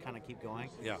and just kind of keep going.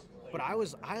 Yeah. But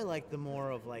I like the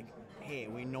more of like, hey,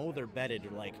 we know they're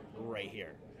bedded like right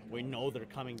here. we know they're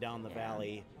coming down the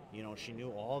valley. You know, she knew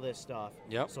all this stuff.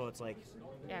 Yep. So it's like,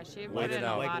 Yeah, she Wait put it in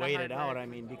out. a like lot wait of it hard out. work. I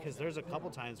mean, because there's a couple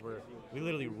times where we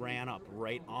literally ran up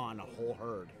right on a whole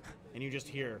herd, and you just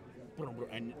hear,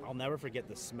 and I'll never forget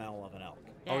the smell of an elk.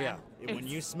 Oh, yeah. When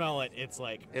you smell it, it's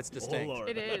like, It's distinct. Oh, Lord.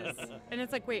 It is, and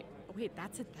it's like, wait,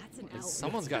 that's an elk.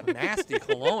 Someone's got nasty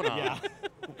cologne on. Yeah.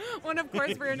 When of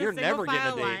course we're in You're a single never getting a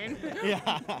file date. line.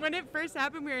 Yeah. When it first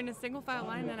happened, we were in a single file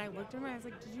line, and I looked at her and I was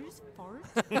like, "Did you just fart?"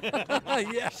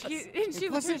 Yes. She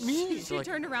wasn't me. She Like-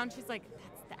 turned around. She's like,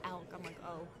 "That's the elk." I'm like,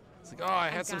 "Oh." It's like, oh, I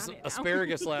had got some it now.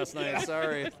 asparagus last night.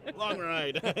 Sorry. Long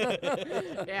ride.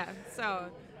 Yeah. So,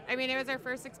 I mean, it was our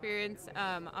first experience.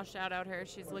 I'll shout out her.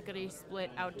 She's Lickety Split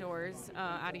Outdoors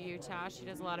out of Utah. She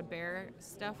does a lot of bear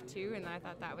stuff too, and I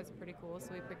thought that was pretty cool. So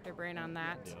we picked her brain on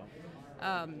that.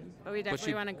 But we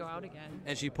definitely she- want to go out again.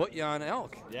 And she put you on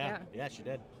elk. Yeah, she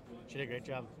did. She did a great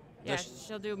job. Yeah, Does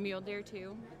she'll do mule deer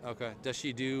too. Okay. Does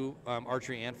she do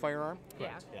archery and firearm?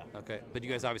 Yeah. Yeah. Okay. But you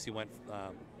guys obviously went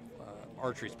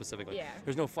archery specifically. Yeah.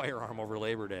 There's no firearm over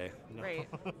Labor Day. Right.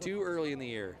 Too early in the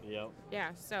year. Yep.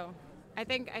 Yeah, so I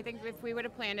think if we would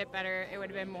have planned it better, it would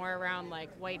have been more around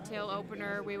like whitetail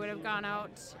opener. We would have gone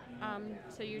out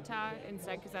to Utah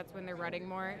instead because that's when they're rutting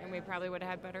more, and we probably would have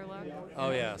had better luck. Oh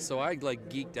yeah. So I like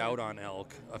geeked out on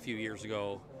elk a few years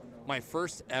ago. My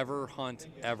first ever hunt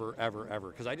ever,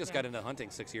 because I just got into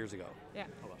hunting 6 years ago. Yeah.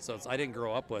 So I didn't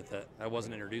grow up with it. I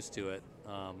wasn't introduced to it.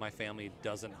 My family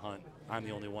doesn't hunt. I'm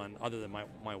the only one, other than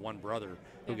my one brother,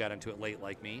 who got into it late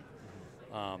like me.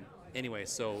 Anyway,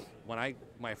 so when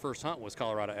my first hunt was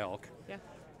Colorado elk. Yeah.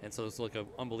 And so it's like an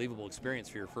unbelievable experience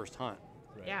for your first hunt.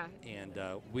 Yeah. And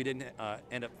we didn't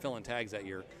end up filling tags that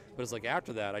year. But it's like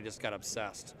after that, I just got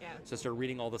obsessed. Yeah. So I started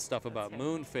reading all this stuff about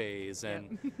moon phase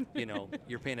and,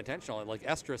 you're paying attention to like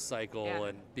estrus cycle. Yeah.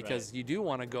 And because you do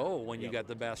want to go when you Yep. got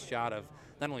the best shot of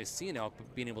not only seeing elk,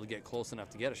 but being able to get close enough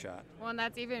to get a shot. Well, and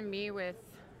that's even me with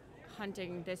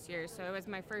hunting this year. So it was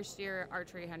my first year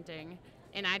archery hunting,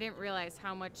 and I didn't realize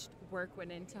how much work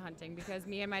went into hunting because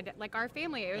me and my like our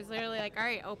family, it was literally like, all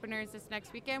right, openers this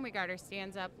next weekend. We got our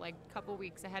stands up like a couple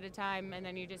weeks ahead of time, and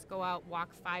then you just go out,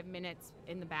 walk 5 minutes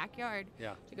in the backyard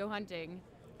to go hunting,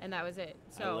 and that was it.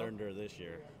 So I learned her this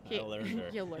year. I learned her.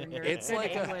 You learned her. It's Good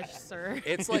like English, sir.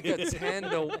 It's like a 10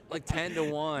 to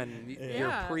 1 your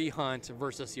Yeah. pre-hunt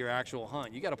versus your actual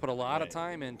hunt. You got to put a lot of Right.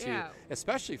 time into, Yeah.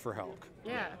 especially for elk.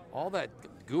 Yeah. All that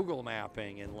Google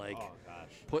mapping and like Oh gosh.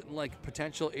 putting like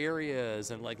potential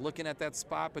areas and like looking at that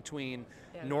spot between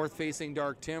Yeah. north-facing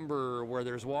dark timber where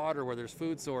there's water, where there's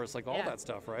food source, like all Yeah. that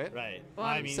stuff, right? Right. Well,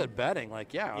 I I You mean, said bedding,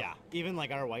 like yeah. Even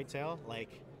like our whitetail, like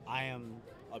I am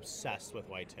obsessed with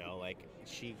whitetail. Like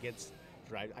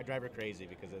I drive her crazy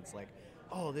because it's like,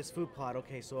 oh, this food plot.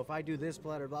 Okay, so if I do this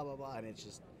plot or blah blah blah, and it's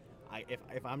just,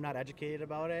 if I'm not educated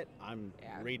about it, I'm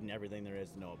Yeah. reading everything there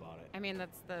is to know about it. I mean,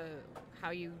 that's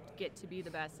how you get to be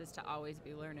the best is to always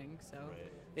be learning. So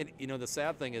Right. And the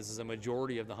sad thing is a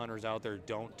majority of the hunters out there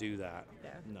don't do that.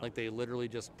 yeah. No. Like they literally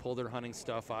just pull their hunting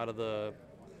stuff out of the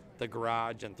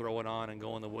garage and throw it on and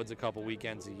go in the woods a couple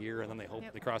weekends a year, and then they hope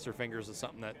Yep. they cross their fingers that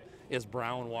something that is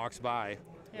brown walks by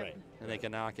Yep. Right. and they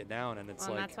can knock it down. And it's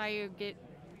Well, and like that's why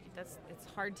it's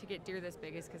hard to get deer this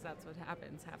big is because that's what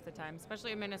happens half the time,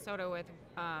 especially in Minnesota with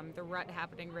the rut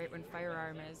happening right when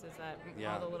firearm is that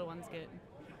Yeah. all the little ones get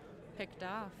picked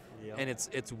off. Yep. and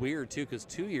it's weird too because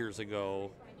 2 years ago,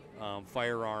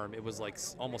 firearm it was like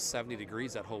almost 70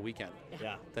 degrees that whole weekend.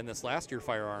 Yeah. Then this last year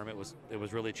firearm it was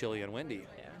really chilly and windy.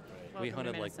 Yeah. We Welcome to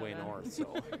hunted like way Minnesota. north,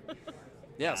 so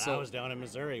yeah. I So was down in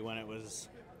Missouri when it was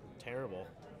terrible.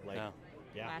 Like, Yeah.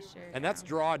 yeah. Last year. and that's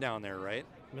draw down there, right?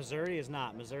 Missouri is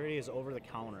not. Missouri is over the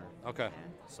counter. Okay.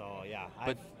 So yeah.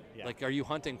 But yeah. like, are you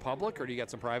hunting public or do you got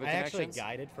some private I actually connections?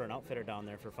 guided for an outfitter down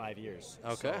there for 5 years.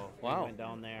 Okay, So wow. We went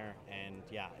down there, and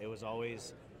yeah, it was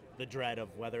always the dread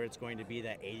of whether it's going to be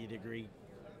that 80-degree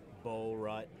bow,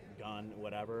 rut, gun,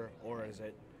 whatever, or is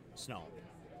it snow?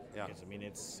 Yeah. Because I mean,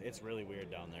 it's really weird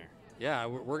down there. Yeah,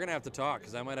 we're gonna have to talk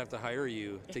because I might have to hire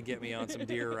you to get me on some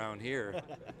deer around here.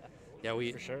 Yeah,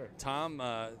 For sure. Tom,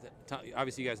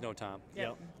 obviously you guys know Tom.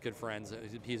 Yep. Good friends.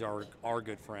 He's our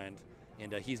good friend,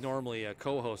 and he's normally a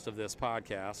co-host of this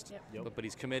podcast. Yep. But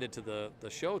he's committed to the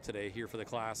show today here for the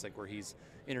Classic, where he's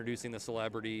introducing the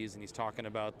celebrities and he's talking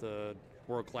about the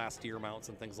world-class deer mounts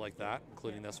and things like that,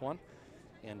 including this one.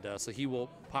 And so he will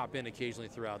pop in occasionally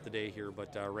throughout the day here,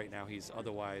 but right now he's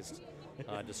otherwise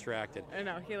distracted. I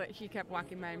know he kept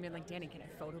walking by and being like, Danny, can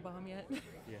I photobomb yet?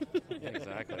 Yeah,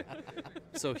 exactly.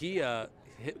 So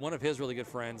one of his really good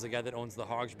friends, the guy that owns the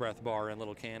Hog's Breath Bar in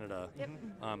Little Canada,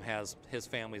 has his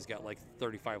family's got like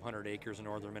 3,500 acres in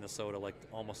northern Minnesota, like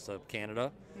almost to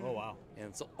Canada. Oh wow! And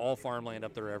it's all farmland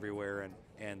up there everywhere,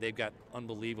 and they've got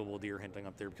unbelievable deer hunting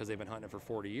up there because they've been hunting it for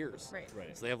 40 years.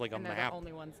 Right. So they have like a and they're map. the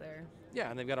only ones there.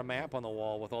 Yeah, and they've got a map on the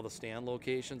wall with all the stand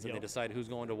locations, and they decide who's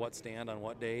going to what stand on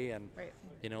what day, and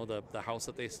you know the house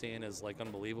that they stay in is like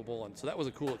unbelievable, and so that was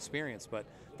a cool experience. But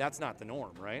that's not the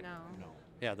norm, right? No.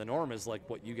 Yeah, the norm is like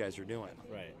what you guys are doing.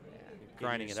 Right.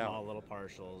 Grinding Getting it your out. small little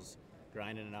partials,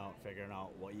 grinding it out, figuring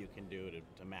out what you can do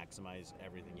to maximize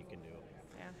everything you can do.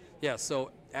 Yeah,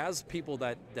 so as people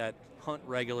that hunt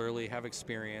regularly, have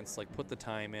experience, like put the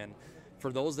time in,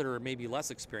 for those that are maybe less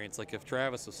experienced, like if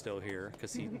Travis was still here,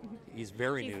 because he's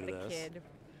very new to the this. kid.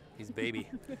 He's baby.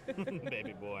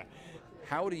 Baby boy.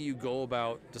 How do you go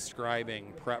about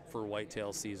describing prep for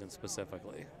whitetail season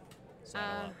specifically?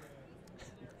 Saddle up.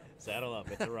 Saddle up.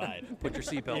 It's a ride. Put your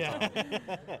seatbelt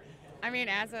on. I mean,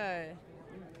 as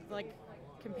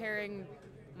comparing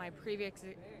my previous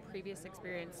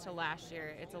experience to last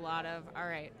year, it's a lot of, all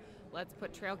right, let's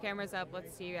put trail cameras up,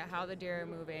 let's see how the deer are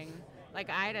moving. Like,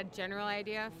 I had a general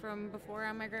idea from before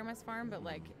on my grandma's farm, but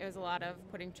like it was a lot of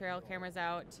putting trail cameras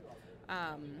out.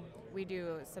 We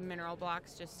do some mineral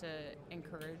blocks just to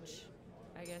encourage,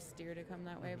 I guess, deer to come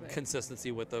that way. But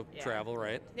Consistency with the travel,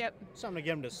 right? Yep. Something to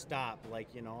get them to stop, like,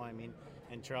 I mean,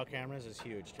 and trail cameras is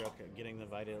huge. Getting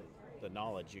the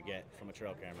knowledge you get from a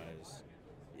trail camera is,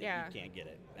 you can't get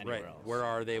it anywhere else. Where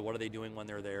are they? What are they doing when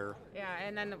they're there? Yeah,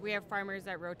 and then we have farmers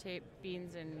that rotate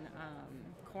beans and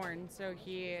corn. So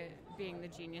he, being the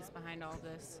genius behind all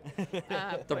this,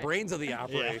 the brains of the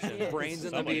operation, brains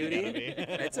and the beauty.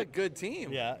 It's a good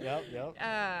team. Yep.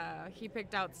 He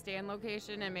picked out stand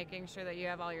location and making sure that you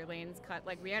have all your lanes cut.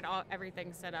 Like, we had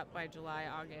everything set up by July,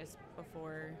 August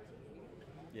before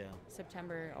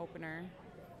September opener.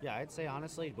 Yeah, I'd say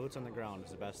honestly, boots on the ground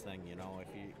is the best thing.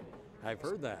 If you I've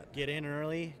heard that. Get in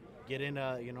early, get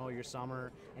into your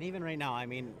summer, and even right now. I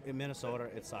mean, in Minnesota,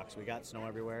 it sucks. We got snow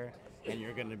everywhere, and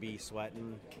you're going to be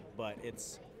sweating. But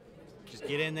it's just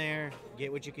get in there,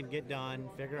 get what you can get done,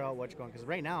 figure out what's going. Because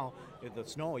right now, with the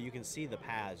snow, you can see the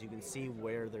paths, you can see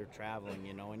where they're traveling.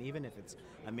 And even if it's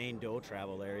a main doe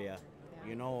travel area,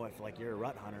 if like you're a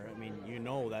rut hunter, I mean,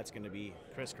 that's going to be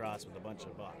crisscross with a bunch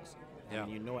of bucks. Yeah.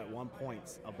 And at one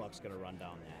point a buck's going to run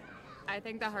down that. I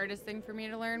think the hardest thing for me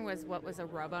to learn was what was a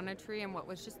rub on a tree and what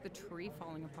was just the tree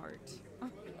falling apart.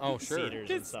 Oh, sure. Cedars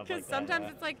and stuff like that. Because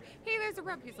sometimes it's like, hey, there's a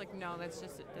rub. He's like, no, that's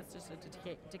just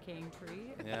a decaying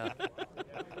tree. Yeah,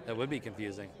 that would be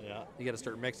confusing. Yeah. You got to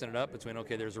start mixing it up between,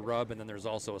 okay, there's a rub and then there's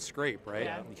also a scrape, right?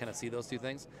 Yeah. You kind of see those two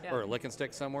things? Yeah. Or a lick and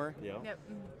stick somewhere? Yeah. Yep.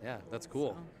 Yeah, that's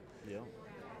cool. Yeah.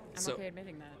 I'm okay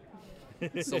admitting that.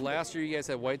 So last year you guys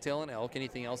had whitetail and elk.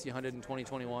 Anything else you hunted in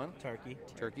 2021? Turkey.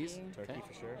 Turkeys? Turkey Okay.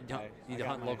 for sure. You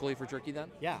hunt locally for turkey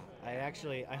then? Yeah,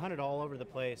 I hunted all over the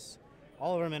place,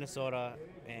 all over Minnesota,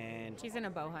 and He's in a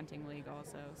bow hunting league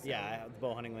also. So. yeah, the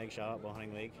bow hunting league. Shout out bow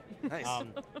hunting league. Nice.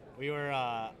 We were.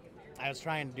 I was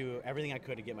trying to do everything I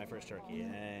could to get my first turkey,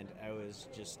 and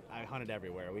I hunted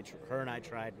everywhere. Her and I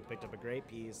tried. We picked up a great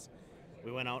piece.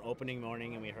 We went out opening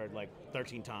morning, and we heard like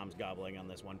 13 toms gobbling on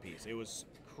this one piece. It was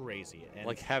crazy. And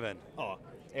Like heaven. Oh,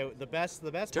 the best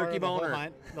Turkey part of the boner. whole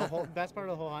hunt. The whole best part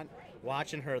of the whole hunt.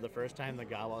 Watching her the first time the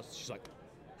gobble, she's like,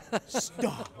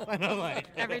 "Stop!" And I'm like,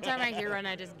 Every time I hear one,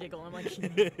 I just giggle. I'm like,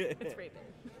 it's right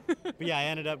there. But yeah, I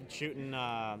ended up shooting.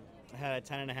 I had a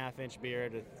 10.5-inch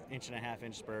beard with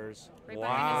 1.5-inch spurs. Right Wow.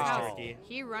 behind his house. Turkey.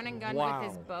 He run and gun Wow.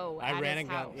 with his bow I at ran his and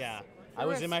gun. house. Yeah, I Through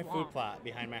was a in my food swamp. plot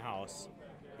behind my house,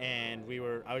 and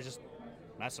I was just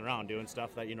messing around doing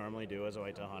stuff that you normally do as a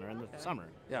whitetail hunter in the summer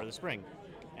or the spring.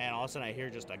 And all of a sudden I hear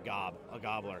just a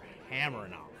gobbler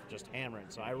hammering off, just hammering.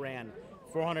 So I ran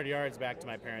 400 yards back to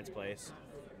my parents' place,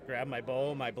 grabbed my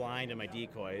bow, my blind, and my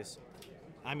decoys.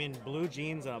 I'm in blue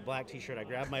jeans and a black t-shirt. I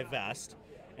grabbed my vest,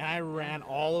 and I ran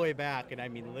all the way back. And I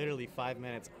mean, literally 5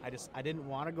 minutes. I didn't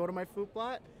want to go to my food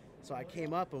plot, so I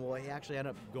came up, and he actually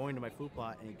ended up going to my food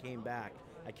plot, and he came back.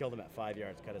 I killed him at 5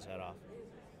 yards, cut his head off.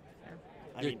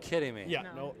 You're kidding me. Yeah,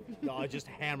 no, I just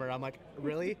hammered. I'm like,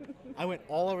 really? I went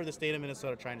all over the state of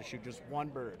Minnesota trying to shoot just one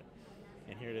bird,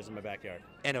 and here it is in my backyard.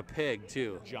 And a pig,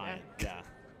 too. Giant, yeah.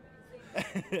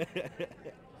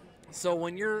 So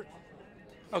when you're...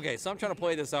 Okay, so I'm trying to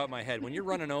play this out in my head. When you're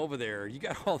running over there, you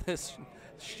got all this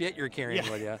shit you're carrying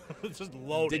with you. It's just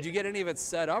loaded. Did you get any of it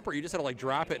set up, or you just had to like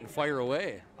drop it and fire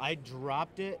away? I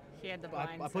dropped it. He had the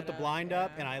I blind. put the set blind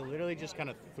up, and I literally just kind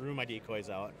of threw my decoys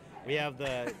out. We have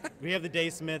the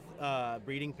Dave Smith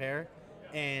breeding pair,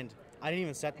 And I didn't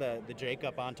even set the Jake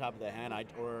up on top of the hen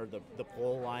or the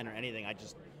pole line or anything. I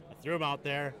threw him out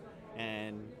there,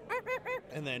 and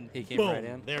then He came boom, right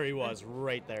in? there he was,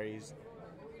 right there. He's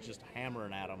just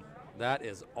hammering at him. That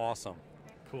is awesome.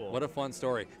 Cool. What a fun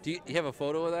story. Do you have a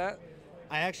photo of that?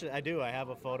 I do. I have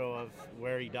a photo of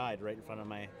where he died right in front of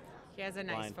my. He has a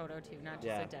nice Line. photo too, not just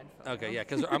Yeah. a dead photo. Okay, yeah,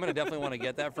 because I'm going to definitely want to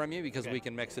get that from you because Okay. we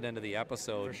can mix it into the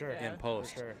episode For sure. in Yeah.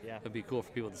 post. For sure, yeah. It'd be cool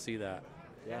for people to see that.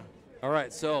 Yeah. All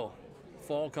right, so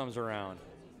fall comes around.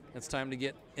 It's time to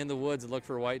get in the woods and look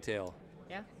for whitetail.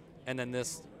 Yeah. And then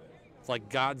this, like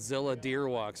Godzilla deer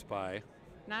walks by.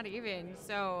 Not even.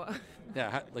 So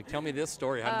Yeah, tell me this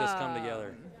story. How did this come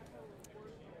together?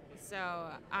 So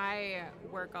I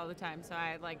work all the time, so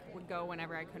I would go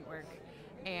whenever I couldn't work,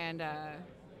 and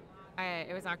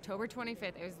it was October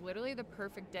 25th. It was literally the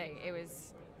perfect day. It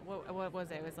was what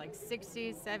was it? It was like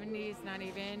 60s, 70s, not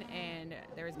even, and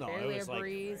there was No, barely it was a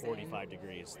breeze. like 45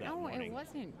 degrees that No, morning. it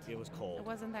wasn't. It was cold. It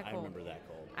wasn't that I cold. remember that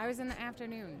cold. I was in the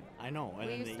afternoon. I know, and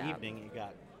Will in you the stop? evening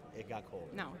it got cold.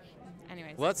 No.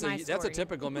 Anyways, Well, that's my that's a story.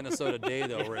 typical Minnesota day,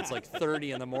 though, where it's like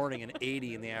 30 in the morning and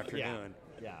 80 in the afternoon.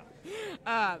 Yeah.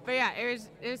 But yeah, it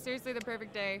was seriously the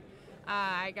perfect day.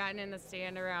 I gotten in the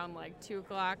stand around like 2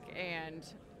 o'clock, and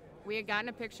we had gotten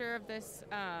a picture of this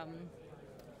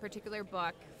particular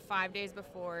buck 5 days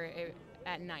before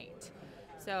at night.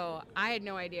 So I had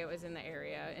no idea it was in the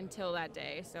area until that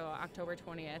day, so October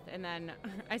 20th. And then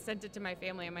I sent it to my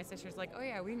family, and my sister's like, "Oh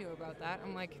yeah, we knew about that."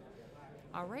 I'm like,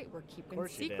 "All right, we're keeping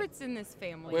course you did. secrets in this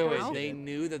family." Wait, now." they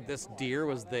knew that this deer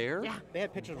was there? Yeah. They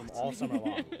had pictures of them all summer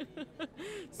long.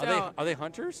 So, Are they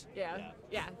hunters? yeah.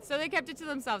 So they kept it to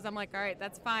themselves. I'm like, all right,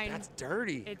 that's fine. That's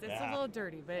dirty. It's Yeah. a little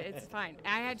dirty, but it's fine.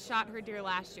 I had shot her deer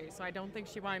last year, so I don't think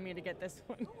she wanted me to get this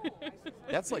one.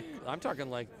 That's like, I'm talking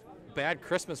like bad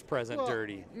Christmas present Well,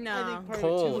 dirty. No. I think part of it,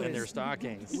 Coal too, in their is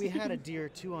stockings. We had a deer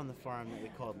too on the farm that we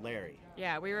called Larry.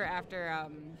 Yeah, we were after.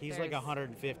 He's like a there's-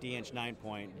 150-inch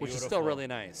 9-point. Which is still really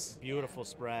nice. Beautiful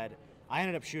spread. I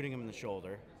ended up shooting him in the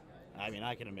shoulder. I mean,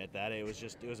 I can admit that it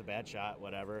was a bad shot.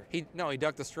 Whatever. He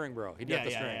ducked the string, bro. He ducked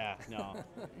the string. Yeah. No,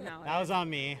 No, that was on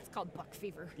me. it's called buck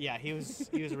fever. Yeah, he was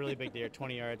a really big deer,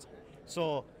 20 yards.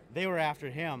 So they were after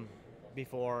him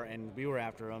before, and we were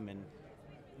after him, and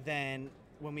then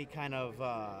when we kind of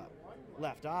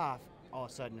left off, all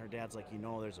of a sudden her dad's like,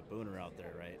 there's a booner out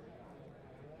there, right?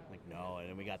 I'm like, no, and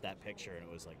then we got that picture, and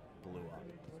it was like blew up.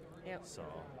 Yep.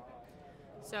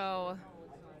 So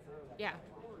Yeah.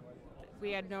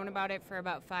 We had known about it for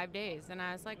about 5 days, and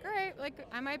I was like, all right,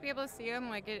 I might be able to see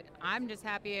him. I'm just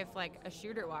happy if a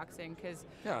shooter walks in, because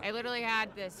Yeah. I literally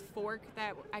had this fork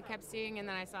that I kept seeing, and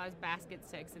then I saw his basket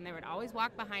sticks, and they would always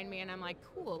walk behind me, and I'm like,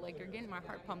 cool, you're getting my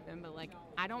heart pumping, but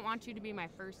I don't want you to be my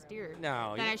first deer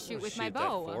No, that you I don't shoot with my shoot that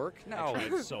bow. fork. I No.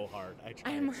 tried so hard.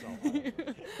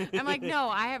 I'm like, no,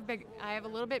 I have a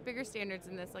little bit bigger standards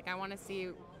in this. I want to see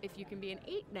if you can be an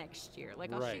 8 next year.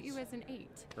 I'll Right. shoot you as an 8.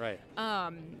 Right.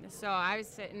 So I was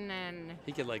sitting and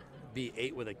He could be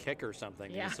 8 with a kick or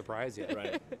something Yeah. and surprise you.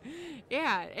 Right.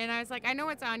 yeah, and I was like, I know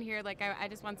what's on here. I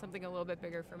just want something a little bit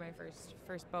bigger for my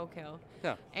first bow kill.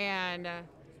 Yeah. And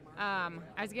I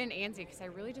was getting antsy because I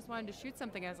really just wanted to shoot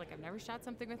something. I was like, I've never shot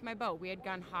something with my bow. We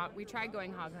tried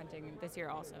going hog hunting this year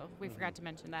also. We forgot to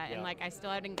mention that. And Yeah. I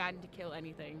still hadn't gotten to kill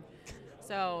anything.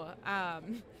 So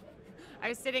I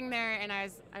was sitting there and I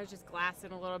was just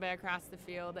glassing a little bit across the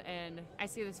field, and I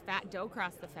see this fat doe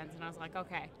cross the fence, and I was like,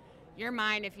 okay, you're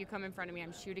mine. If you come in front of me,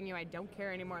 I'm shooting you. I don't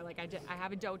care anymore. I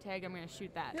have a doe tag. I'm gonna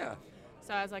shoot that. Yeah.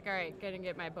 So I was like, all right, gonna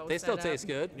get my bow. They still set up. taste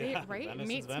good. Yeah, Right? venison's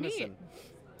Meat's venison. meat.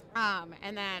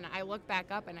 And then I look back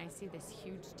up and I see this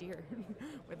huge deer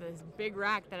with this big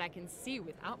rack that I can see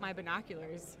without my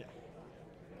binoculars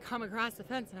come across the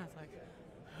fence, and I was like,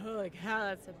 holy cow,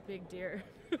 that's a big deer.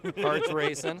 Heart's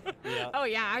racing. Yeah. Oh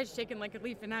yeah, I was shaking like a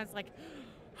leaf, and I was like,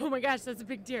 oh my gosh, that's a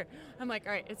big deer. I'm like,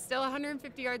 all right, it's still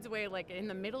 150 yards away, in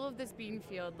the middle of this bean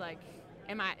field.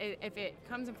 If it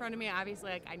comes in front of me,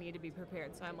 obviously, I need to be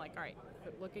prepared. So I'm like, all right,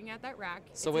 quit looking at that rack.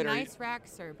 So it's wait, a are you- nice rack,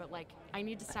 sir, but I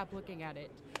need to stop looking at it.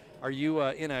 Are you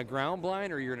in a ground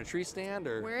blind or you're in a tree stand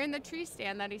or? We're in the tree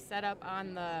stand that he set up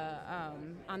on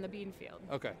the bean field.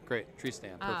 Okay, great. Tree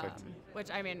stand. Perfect. Which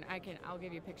I'll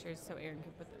give you pictures so Aaron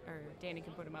can Danny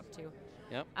can put them up too.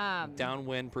 Yep. Um,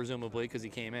 Downwind, presumably, because he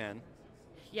came in.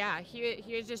 Yeah,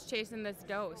 he was just chasing this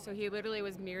doe, so he literally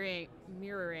was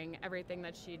mirroring everything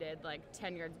that she did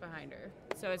 10 yards behind her.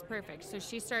 So it was perfect. So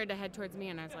she started to head towards me,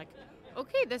 and I was like,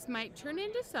 okay, this might turn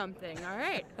into something. All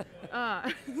right.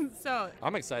 So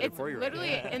I'm excited it's for you. literally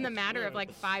Right now. in the matter of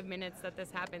 5 minutes that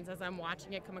this happens. As I'm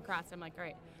watching it come across, I'm like, all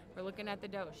right, We're looking at the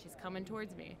doe. She's coming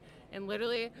towards me. And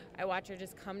literally, I watch her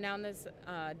just come down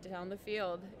down the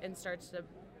field and starts to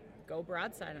go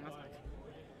broadside. And I was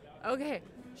like, okay,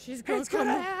 she's going to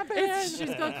come.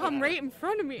 She's going to come right in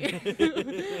front of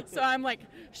me. So I'm like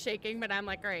shaking, but I'm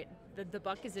like, all right, the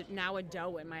buck is now a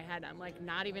doe in my head. I'm like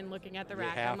not even looking at the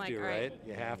rack. You have I'm like, to, all right?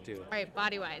 You have to. All right,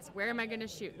 body-wise, where am I going to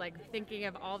shoot? Like thinking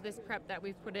of all this prep that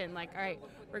we've put in. Like, all right,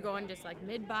 we're going just like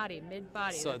mid-body.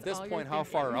 So at That's this all point, you're how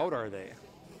far thinking. out are they?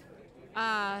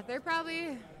 They're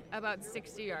probably about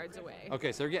 60 yards away.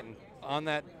 Okay, so they're getting on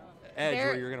that edge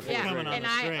where you're going to pull yeah, the trigger. and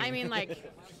I mean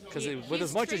like, Because with he's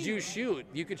as much as trained. you shoot,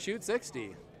 you could shoot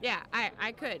 60. Yeah,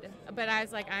 I could, but I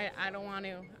was like, I don't want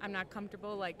to. I'm not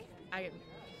comfortable. Like,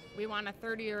 we want a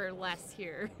 30 or less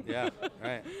here. Yeah,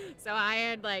 right. So I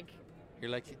had like You're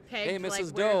like, pegged hey, Mrs.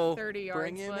 like where Doe, 30 yards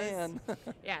bring him was. in.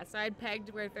 Yeah, so I'd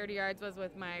pegged where 30 yards was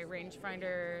with my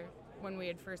rangefinder when we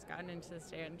had first gotten into the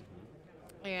stand,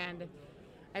 and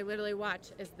I literally watch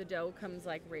as the doe comes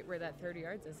like right where that 30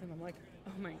 yards is, and I'm like,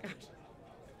 oh my gosh.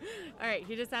 All right,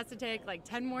 he just has to take like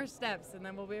 10 more steps, and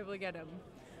then we'll be able to get him.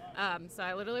 So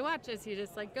I literally watch as he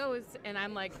just like goes, and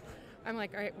I'm like, all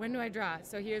right, when do I draw?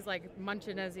 So he was like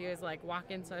munching as he was like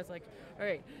walking. So I was like, all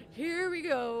right, here we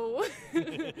go.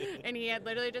 And he had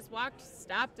literally just walked,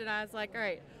 stopped, and I was like, all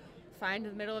right, find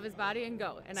the middle of his body and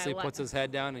go. And So he puts his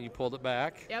head down and you pulled it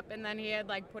back? Yep, and then he had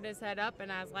like put his head up,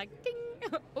 and I was like, ding,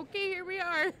 okay, here we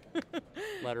are.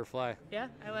 Let her fly. Yeah,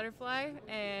 I let her fly,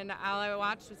 and all I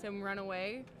watched was him run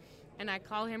away, and I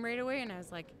call him right away, and I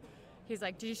was like, he's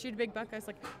like, did you shoot a big buck? I was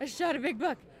like, I shot a big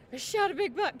buck. I shot a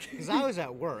big buck. Because I was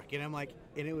at work, and I'm like,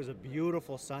 and it was a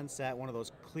beautiful sunset, one of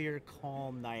those clear,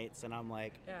 calm nights, and I'm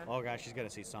like, Yeah. oh gosh, she's gonna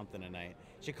see something tonight.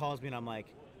 She calls me, and I'm like,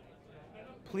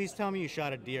 please tell me you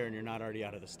shot a deer and you're not already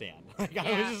out of the stand. Like I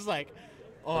Yeah. was just like,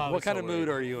 oh, Like, I what was kind so of mood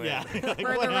worried. are you in? Yeah. Like,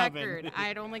 For what the happened? record, I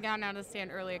had only gotten out of the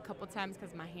stand early a couple times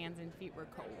because my hands and feet were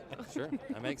cold. Sure,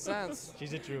 that makes sense.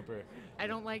 She's a trooper. I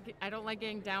don't like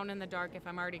getting down in the dark if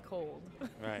I'm already cold.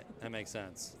 Right, that makes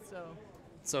sense. So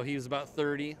So he was about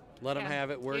 30. Let him yeah,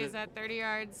 have it. Where he did, was at 30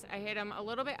 yards. I hit him a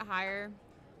little bit higher.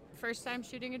 First time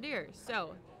shooting a deer.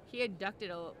 So he had ducked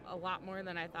it a lot more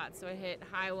than I thought. So it hit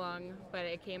high lung, but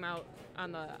it came out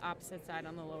on the opposite side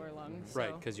on the lower lung. So.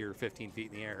 right, because you're 15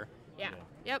 feet in the air. Yeah.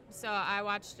 Yep. So I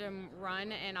watched him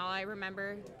run, and all I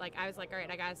remember, like, I was like, all right,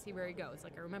 I got to see where he goes.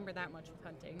 Like, I remember that much with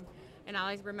hunting. And all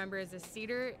I remember is a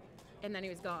cedar, and then he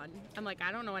was gone. I'm like,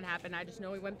 I don't know what happened. I just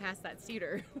know he went past that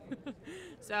cedar.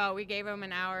 So we gave him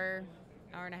an hour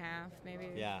and a half, maybe.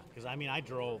 Yeah, because I mean, I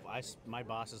drove. My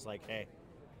boss is like, hey,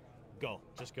 go,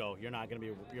 just go. You're not gonna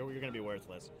be, you're gonna be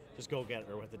worthless. Just go get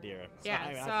her with the deer.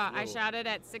 Yeah, So I flew. shot it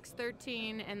at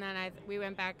 6:13, and then we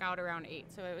went back out around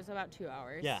 8, so it was about 2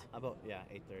 hours. Yeah, about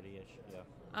 8:30ish.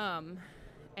 Yeah.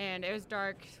 And it was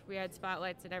dark. We had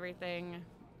spotlights and everything.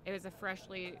 It was a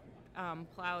freshly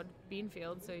plowed bean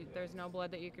field, so there's no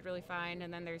blood that you could really find.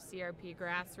 And then there's CRP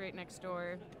grass right next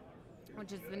door,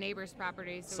 which is the neighbor's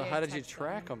property. So we how had did you text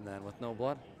track them. him then with no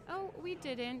blood? Oh, we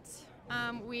didn't.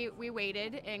 We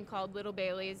waited and called Little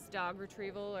Bailey's Dog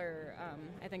Retrieval, or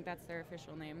I think that's their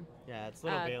official name. Yeah, it's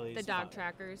Little Bailey's. The dog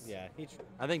trackers. Yeah.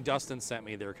 I think Dustin sent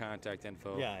me their contact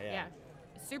info. Yeah.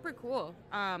 Super cool.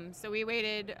 So we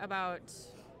waited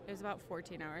it was about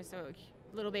 14 hours. So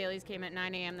Little Bailey's came at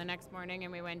 9 a.m. the next morning,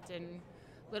 and we went, and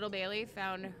Little Bailey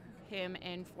found him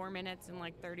in 4 minutes and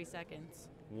like 30 seconds.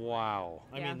 Wow.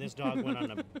 I Yeah. mean, this dog went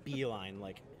on a beeline.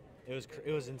 Like, it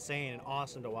was insane and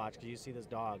awesome to watch, because you see this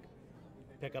dog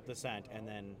pick up the scent, and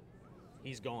then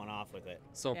he's going off with it.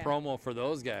 So Yeah. promo for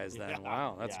those guys then. Yeah.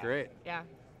 Wow, that's Yeah. great. Yeah,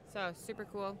 so super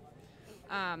cool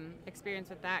experience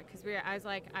with that, because I was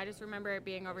like, I just remember it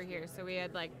being over here. So we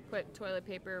had like put toilet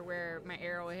paper where my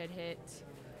arrow had hit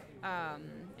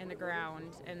in the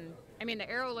ground, and I mean the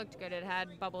arrow looked good. It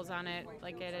had bubbles on it,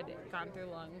 like it had gone through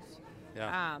lungs.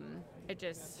 Yeah. It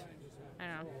just, I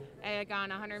don't know. I had gone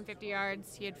 150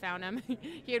 yards. He had found him.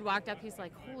 He had walked up. He's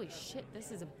like, holy shit,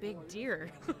 this is a big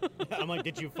deer. I'm like,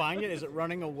 did you find it? Is it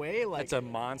running away? Like, That's a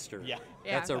monster. Yeah.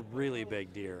 That's Yeah. a really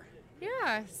big deer.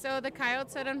 Yeah, so the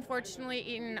coyotes had unfortunately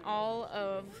eaten all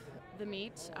of the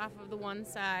meat off of the one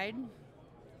side.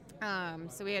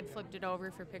 So we had flipped it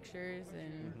over for pictures,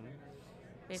 and So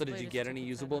did basically you just get took any the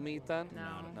usable side. meat then?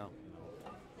 No. No.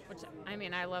 Which, I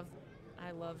mean, I love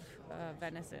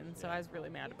venison, so I was really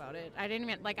mad about it. I didn't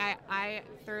even, like, I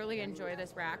thoroughly enjoy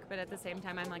this rack, but at the same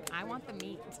time, I'm like, I want the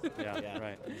meat. Yeah, Yeah.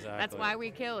 right. Exactly. That's why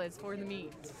we kill, is for the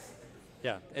meat.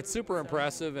 Yeah, it's super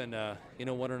impressive, and you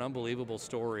know what an unbelievable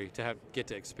story to get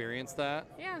to experience that.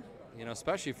 Yeah. You know,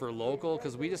 especially for local,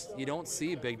 because you don't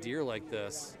see big deer like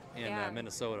this in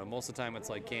Minnesota. Most of the time, it's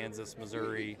like Kansas,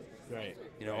 Missouri, Right.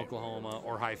 you know, Oklahoma,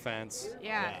 or high fence.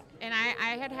 Yeah. And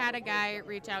I had a guy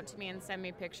reach out to me and send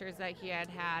me pictures that he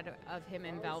had of him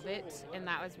in velvet, and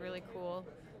that was really cool.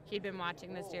 He'd been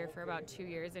watching this deer for about 2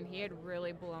 years, and he had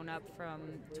really blown up from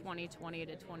 2020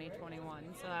 to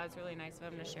 2021. So that was really nice of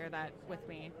him to share that with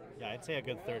me. Yeah, I'd say a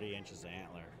good 30 inches of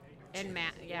antler. And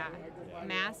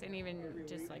mass and even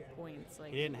just like points.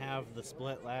 Like He didn't have the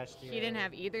split last year. he didn't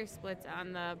have either splits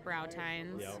on the brow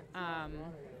tines. Yep.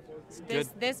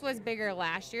 This was bigger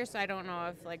last year, so I don't know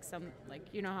if like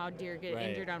you know how deer get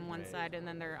Right, injured on one side and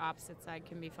then their opposite side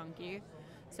can be funky.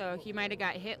 So he might have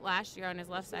got hit last year on his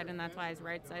left side, and that's why his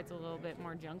right side's a little bit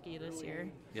more junky this year.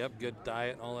 Yep, good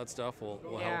diet and all that stuff will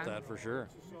help that for sure.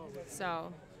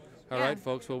 So. All right,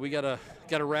 folks. Well, we gotta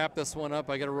wrap this one up.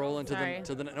 I gotta roll into Sorry.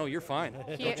 the. No, you're fine.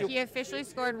 He officially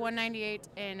scored 198,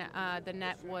 and the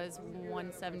net was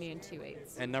 170 and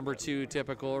 2/8. And number 2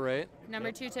 typical, right? Number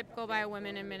 2 typical by a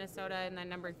woman in Minnesota, and then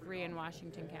number 3 in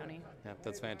Washington County. Yeah,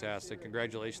 that's fantastic.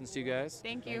 Congratulations to you guys.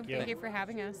 Thank you. Thank you for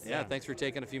having us. Yeah, thanks for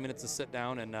taking a few minutes to sit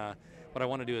down. And what I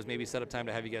want to do is maybe set up time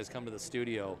to have you guys come to the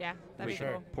studio. Yeah, that'd we be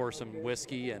can cool. pour some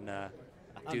whiskey and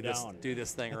do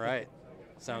this thing right.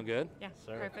 Sound good? Yeah,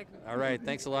 perfect. All right,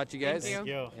 thanks a lot, you guys. Thank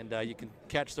you. And you can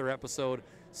catch their episode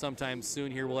sometime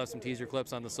soon here. We'll have some teaser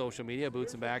clips on the social media,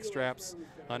 Boots and Backstraps,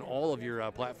 on all of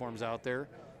your platforms out there.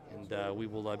 And we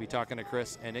will be talking to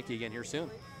Chris and Nikki again here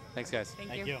soon. Thanks, guys.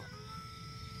 Thank you.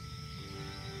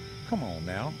 Come on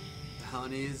now. The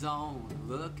hunt is on,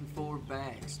 looking for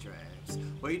backstraps,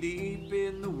 way deep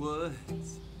in the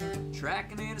woods,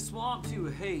 tracking in a swamp to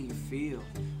a hay field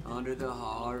under the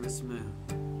harvest moon.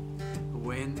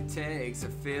 When the tags are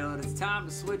filled, it's time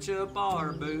to switch up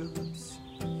our boots.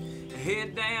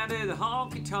 Head down to the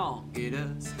honky tonk, get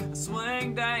us a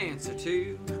swing dance or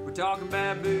two. We're talking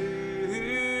about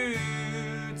boots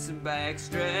and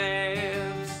backstraps.